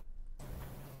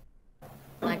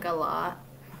 Like a lot.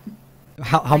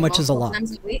 How much is a lot?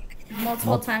 Times a week.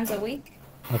 Multiple times a week.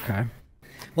 Okay.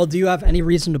 Well, do you have any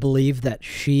reason to believe that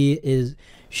she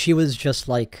was just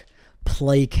like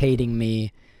placating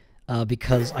me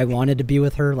because I wanted to be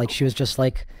with her? Like she was just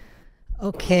like,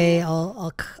 okay,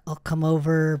 I'll come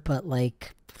over, but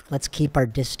like let's keep our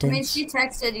distance. I mean, she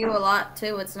texted you a lot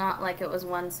too. It's not like it was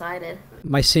one-sided.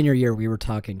 My senior year, we were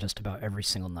talking just about every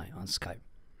single night on Skype.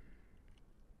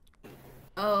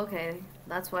 Oh, okay.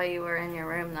 That's why you were in your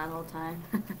room that whole time.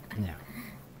 Yeah.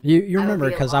 You remember,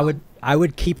 because I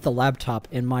would keep the laptop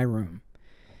in my room.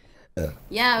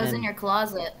 Yeah, it was in your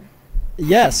closet.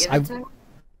 Yes.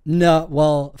 No,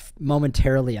 well,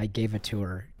 momentarily I gave it to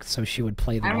her so she would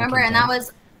play the I remember, and that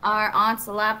was our aunt's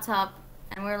laptop,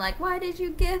 and we were like, why did you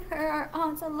give her our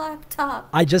aunt's laptop?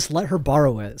 I just let her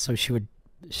borrow it so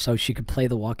she could play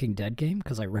the Walking Dead game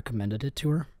because I recommended it to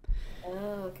her.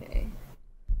 Oh, okay.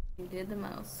 You did the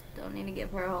most. Don't need to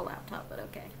give her a whole laptop, but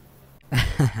okay.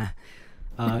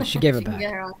 She gave it back. She can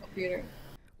get her own computer.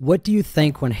 What do you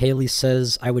think when Haley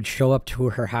says I would show up to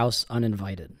her house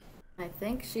uninvited? I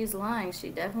think she's lying. She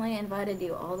definitely invited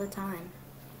you all the time.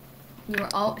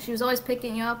 She was always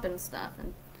picking you up and stuff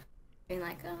and being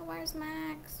like, oh, where's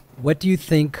Max? What do you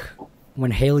think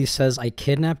when Haley says I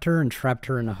kidnapped her and trapped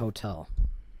her in a hotel?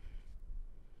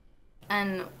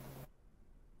 And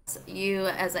you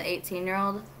as an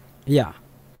 18-year-old? Yeah.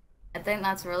 I think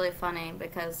that's really funny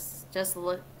because just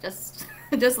look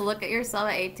at yourself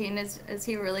at 18. Is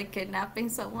he really kidnapping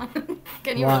someone?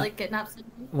 Can you really kidnap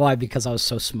someone? Why? Because I was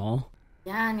so small?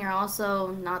 Yeah, and you're also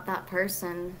not that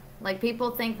person. Like,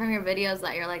 people think from your videos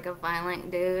that you're like a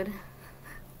violent dude.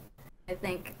 I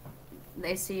think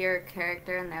they see your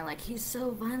character and they're like, he's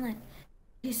so violent.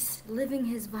 He's living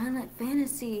his violent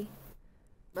fantasy.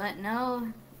 But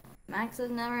no, Max has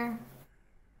never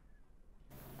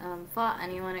fought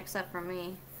anyone except for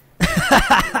me.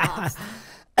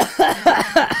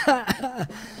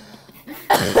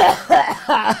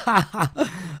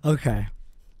 Okay.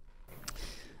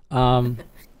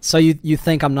 So you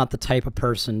think I'm not the type of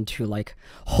person to like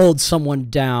hold someone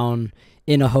down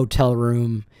in a hotel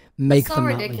room, make it's so them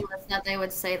ridiculous that they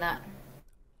would say that.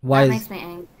 Why? That makes me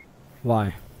angry.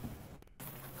 Why?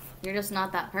 You're just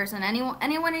not that person.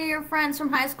 Anyone of your friends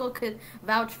from high school could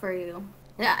vouch for you.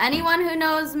 Yeah, anyone who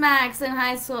knows Max in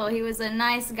high school, he was a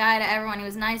nice guy to everyone. He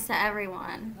was nice to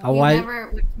everyone. He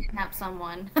never would kidnap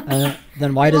someone.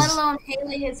 Then why does... Let alone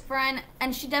Haley, his friend,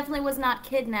 and she definitely was not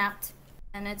kidnapped.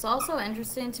 And it's also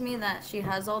interesting to me that she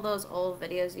has all those old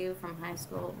videos of you from high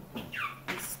school.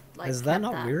 Like, is that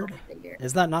not weird?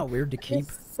 Is that not weird to keep?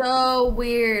 It's so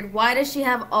weird. Why does she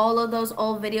have all of those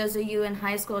old videos of you in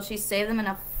high school? She saved them in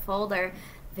a folder.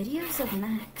 Videos of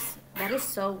Max. That is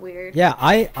so weird. Yeah,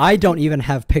 I don't even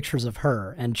have pictures of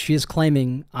her, and she's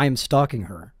claiming I'm stalking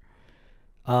her.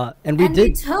 And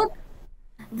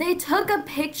They took a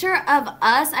picture of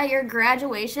us at your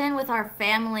graduation with our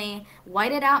family,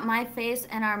 whited out my face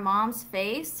and our mom's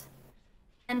face,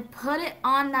 and put it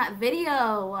on that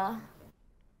video.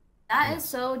 That is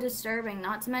so disturbing,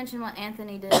 not to mention what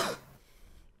Anthony did.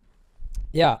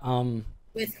 Yeah,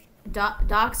 with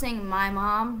doxing my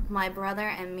mom, my brother,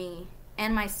 and me,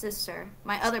 and my sister,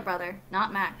 my other brother,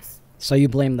 not Max. So you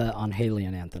blame that on Haley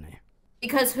and Anthony?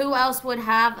 Because who else would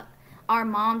have our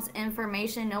mom's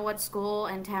information, know what school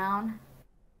in town?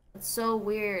 It's so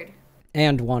weird.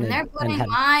 And they're putting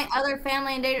my other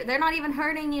family in danger. They're not even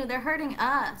hurting you. They're hurting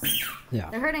us. Yeah.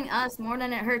 They're hurting us more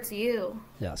than it hurts you.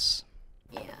 Yes.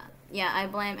 Yeah, I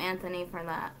blame Anthony for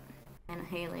that. And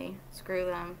Haley. Screw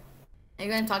them. Are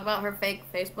you going to talk about her fake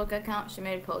Facebook account she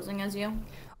made posing as you?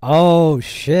 Oh,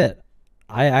 shit.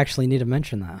 I actually need to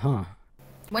mention that, huh?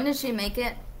 When did she make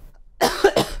it?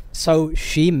 So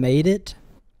she made it.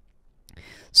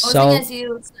 Posing as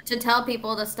you to tell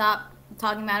people to stop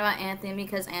talking bad about Anthony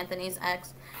because Anthony's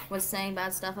ex was saying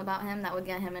bad stuff about him that would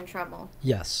get him in trouble.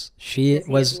 Yes, she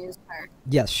was.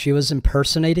 Yes, she was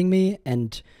impersonating me,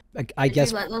 and I guess.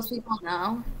 Did you let those people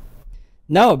know?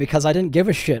 No, because I didn't give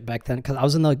a shit back then. Because I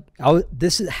was in the.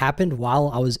 This happened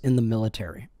while I was in the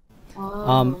military.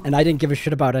 Oh. And I didn't give a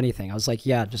shit about anything. I was like,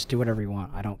 yeah, just do whatever you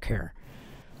want. I don't care.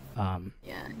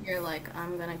 Yeah, you're like,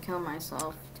 I'm gonna kill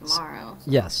myself tomorrow.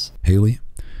 So. Yes. Haley,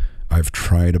 I've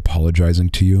tried apologizing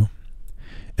to you,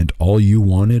 and all you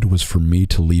wanted was for me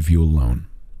to leave you alone.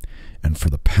 And for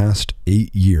the past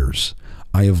 8 years,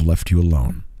 I have left you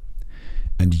alone.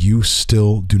 And you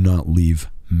still do not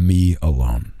leave me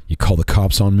alone. You call the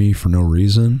cops on me for no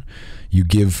reason. You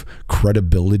give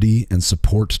credibility and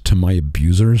support to my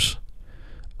abusers.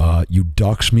 You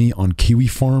dox me on Kiwi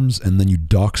farms, and then you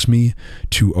dox me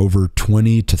to over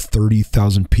 20 to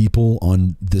 30,000 people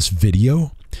on this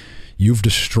video. You've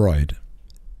destroyed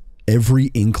every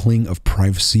inkling of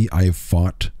privacy I have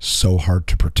fought so hard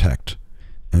to protect.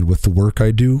 And with the work I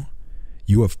do,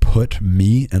 you have put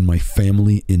me and my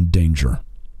family in danger.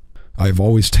 I've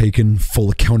always taken full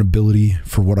accountability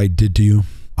for what I did to you.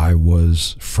 I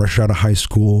was fresh out of high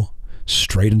school,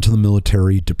 straight into the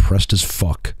military, depressed as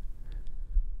fuck.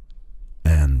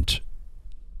 And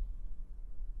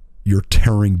you're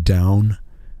tearing down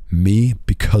me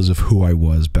because of who I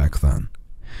was back then.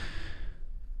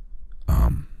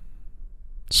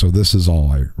 So this is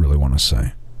all I really want to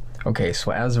say. Okay,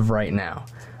 so as of right now,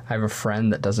 I have a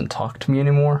friend that doesn't talk to me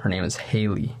anymore. Her name is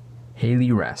Haley.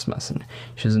 Haley Rasmussen.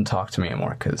 She doesn't talk to me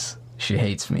anymore because she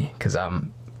hates me because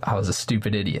I was a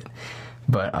stupid idiot.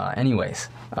 But anyways,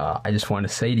 I just wanted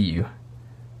to say to you,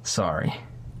 sorry.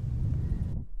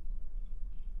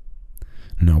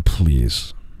 Now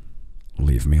please,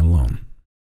 leave me alone.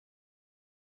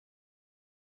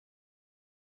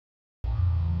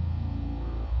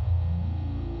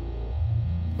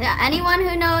 Yeah, anyone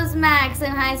who knows Max in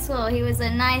high school, he was a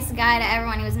nice guy to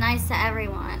everyone. He was nice to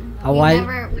everyone. He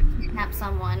never would kidnap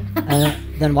someone.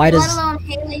 Then why does... Let alone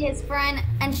Haley, his friend,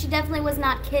 and she definitely was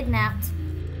not kidnapped.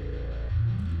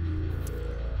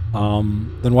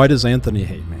 Then why does Anthony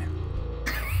hate me?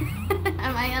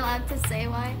 Am I allowed to say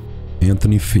why?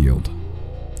 Anthony Field,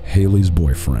 Haley's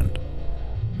boyfriend,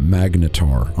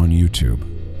 Magnetar on YouTube,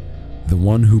 the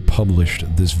one who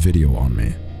published this video on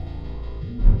me.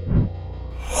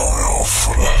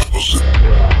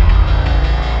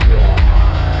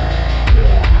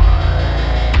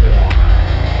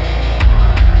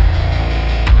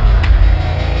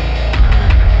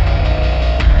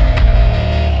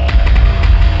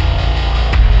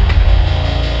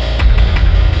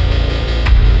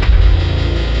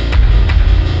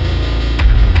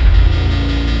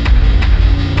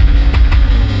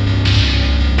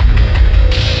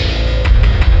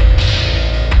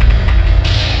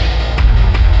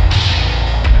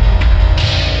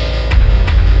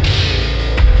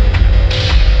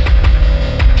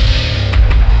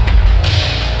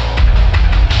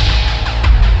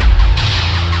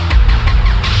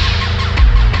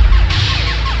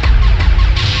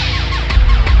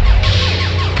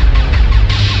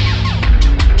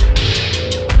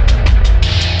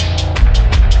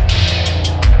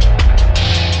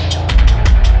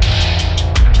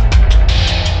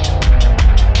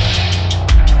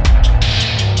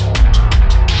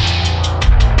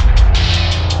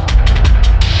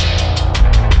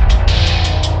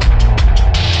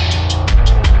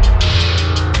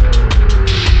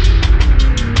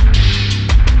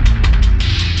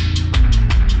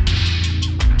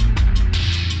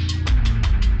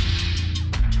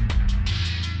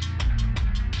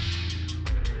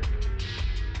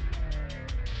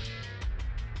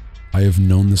 I have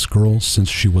known this girl since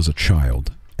she was a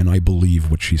child, and I believe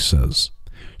what she says.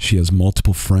 She has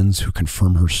multiple friends who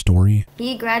confirm her story.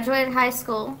 He graduated high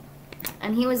school,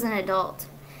 and he was an adult.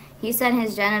 He sent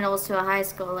his genitals to a high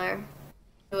schooler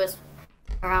who was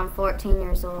around 14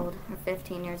 years old or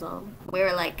 15 years old. We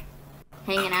were like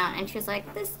hanging out, and she was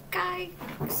like, "This guy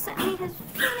sent me his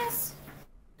penis."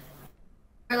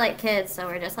 We're like kids, so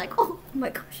we're just like, "Oh my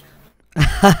gosh."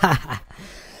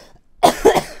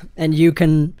 And you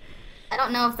can... I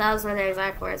don't know if those were the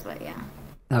exact words, but yeah.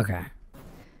 Okay.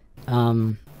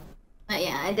 But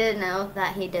yeah, I did know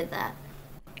that he did that.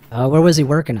 Where was he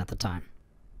working at the time?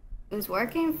 He was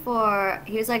working for,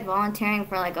 he was like volunteering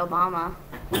for like Obama.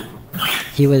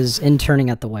 He was interning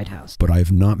at the White House. But I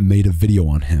have not made a video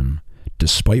on him,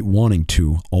 despite wanting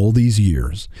to all these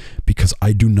years, because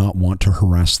I do not want to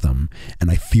harass them,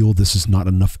 and I feel this is not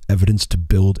enough evidence to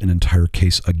build an entire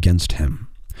case against him.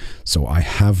 So I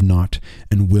have not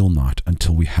and will not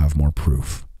until we have more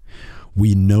proof.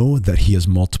 We know that he has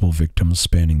multiple victims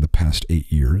spanning the past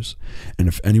 8 years, and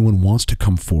if anyone wants to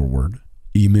come forward,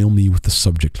 email me with the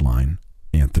subject line,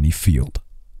 Anthony Field.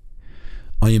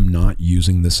 I am not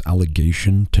using this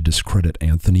allegation to discredit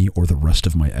Anthony or the rest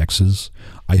of my exes.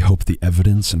 I hope the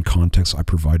evidence and context I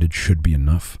provided should be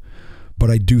enough, but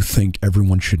I do think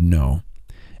everyone should know,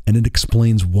 and it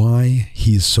explains why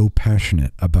he is so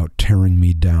passionate about tearing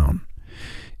me down.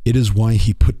 It is why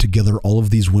he put together all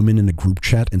of these women in a group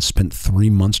chat and spent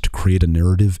 3 months to create a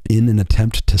narrative in an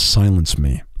attempt to silence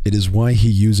me. It is why he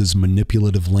uses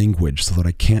manipulative language so that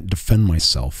I can't defend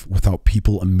myself without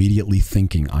people immediately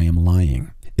thinking I am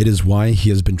lying. It is why he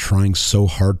has been trying so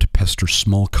hard to pester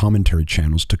small commentary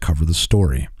channels to cover the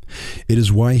story. It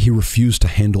is why he refused to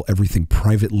handle everything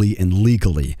privately and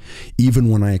legally, even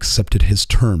when I accepted his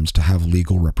terms to have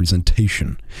legal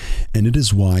representation. And it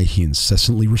is why he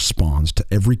incessantly responds to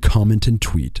every comment and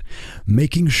tweet,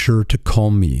 making sure to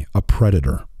call me a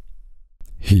predator.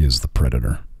 He is the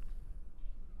predator.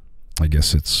 I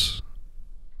guess it's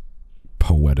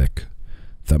poetic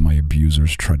that my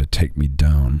abusers try to take me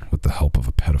down with the help of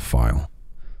a pedophile.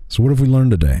 So what have we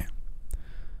learned today?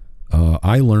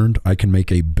 I learned I can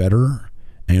make a better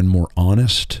and more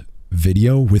honest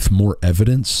video with more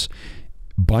evidence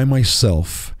by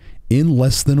myself in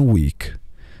less than a week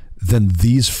than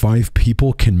these 5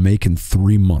 people can make in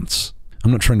 3 months.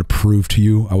 I'm not trying to prove to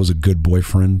you I was a good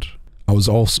boyfriend. I was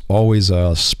always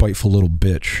a spiteful little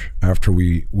bitch after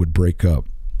we would break up.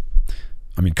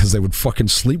 I mean, because they would fucking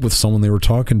sleep with someone they were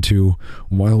talking to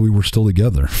while we were still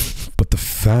together. But the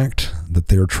fact that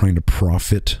they are trying to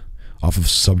profit off of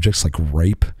subjects like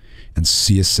rape and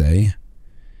CSA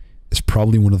is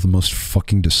probably one of the most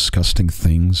fucking disgusting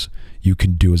things you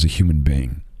can do as a human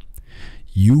being.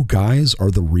 You guys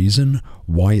are the reason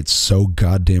why it's so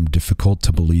goddamn difficult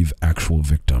to believe actual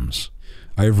victims.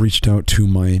 I have reached out to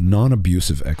my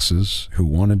non-abusive exes who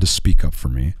wanted to speak up for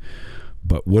me,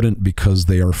 but wouldn't because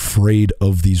they are afraid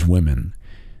of these women,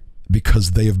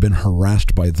 because they have been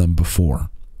harassed by them before.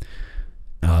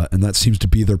 And that seems to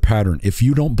be their pattern. If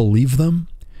you don't believe them,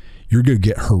 you're going to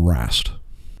get harassed,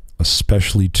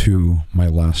 especially to my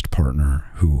last partner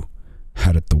who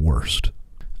had it the worst.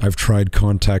 I've tried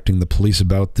contacting the police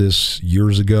about this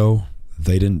years ago.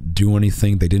 They didn't do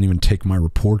anything. They didn't even take my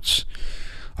reports.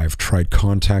 I've tried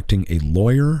contacting a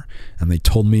lawyer, and they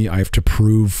told me I have to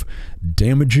prove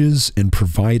damages and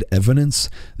provide evidence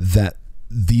that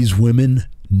these women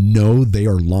know they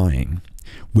are lying,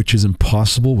 which is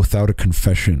impossible without a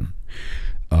confession.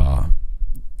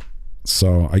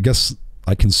 So I guess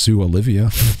I can sue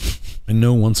Olivia. I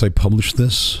know once I publish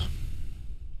this,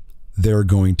 they're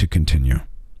going to continue.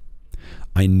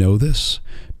 I know this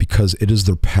because it is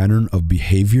their pattern of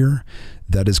behavior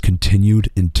that has continued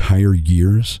entire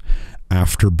years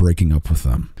after breaking up with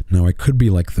them. Now, I could be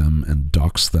like them and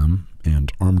dox them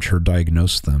and armchair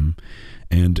diagnose them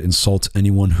and insult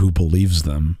anyone who believes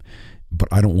them, but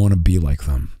I don't want to be like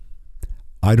them.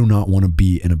 I do not want to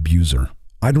be an abuser.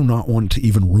 I do not want to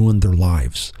even ruin their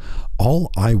lives.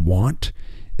 All I want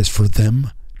is for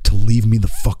them to leave me the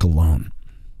fuck alone.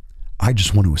 I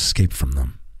just want to escape from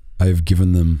them. I have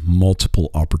given them multiple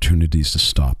opportunities to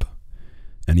stop.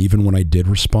 And even when I did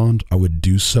respond, I would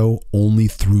do so only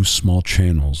through small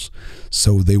channels,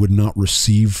 so they would not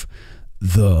receive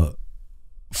the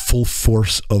full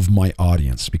force of my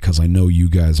audience, because I know you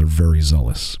guys are very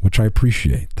zealous, which I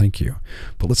appreciate. Thank you.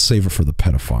 But let's save it for the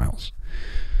pedophiles.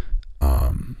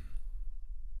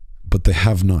 But they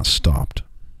have not stopped.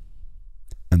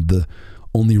 And the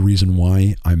only reason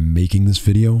why I'm making this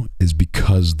video is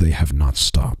because they have not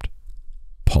stopped.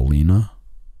 Paulina,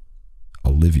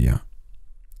 Olivia,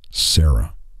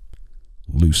 Sarah,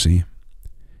 Lucy,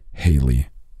 Haley,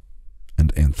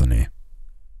 and Anthony.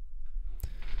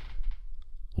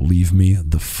 Leave me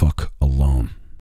the fuck alone.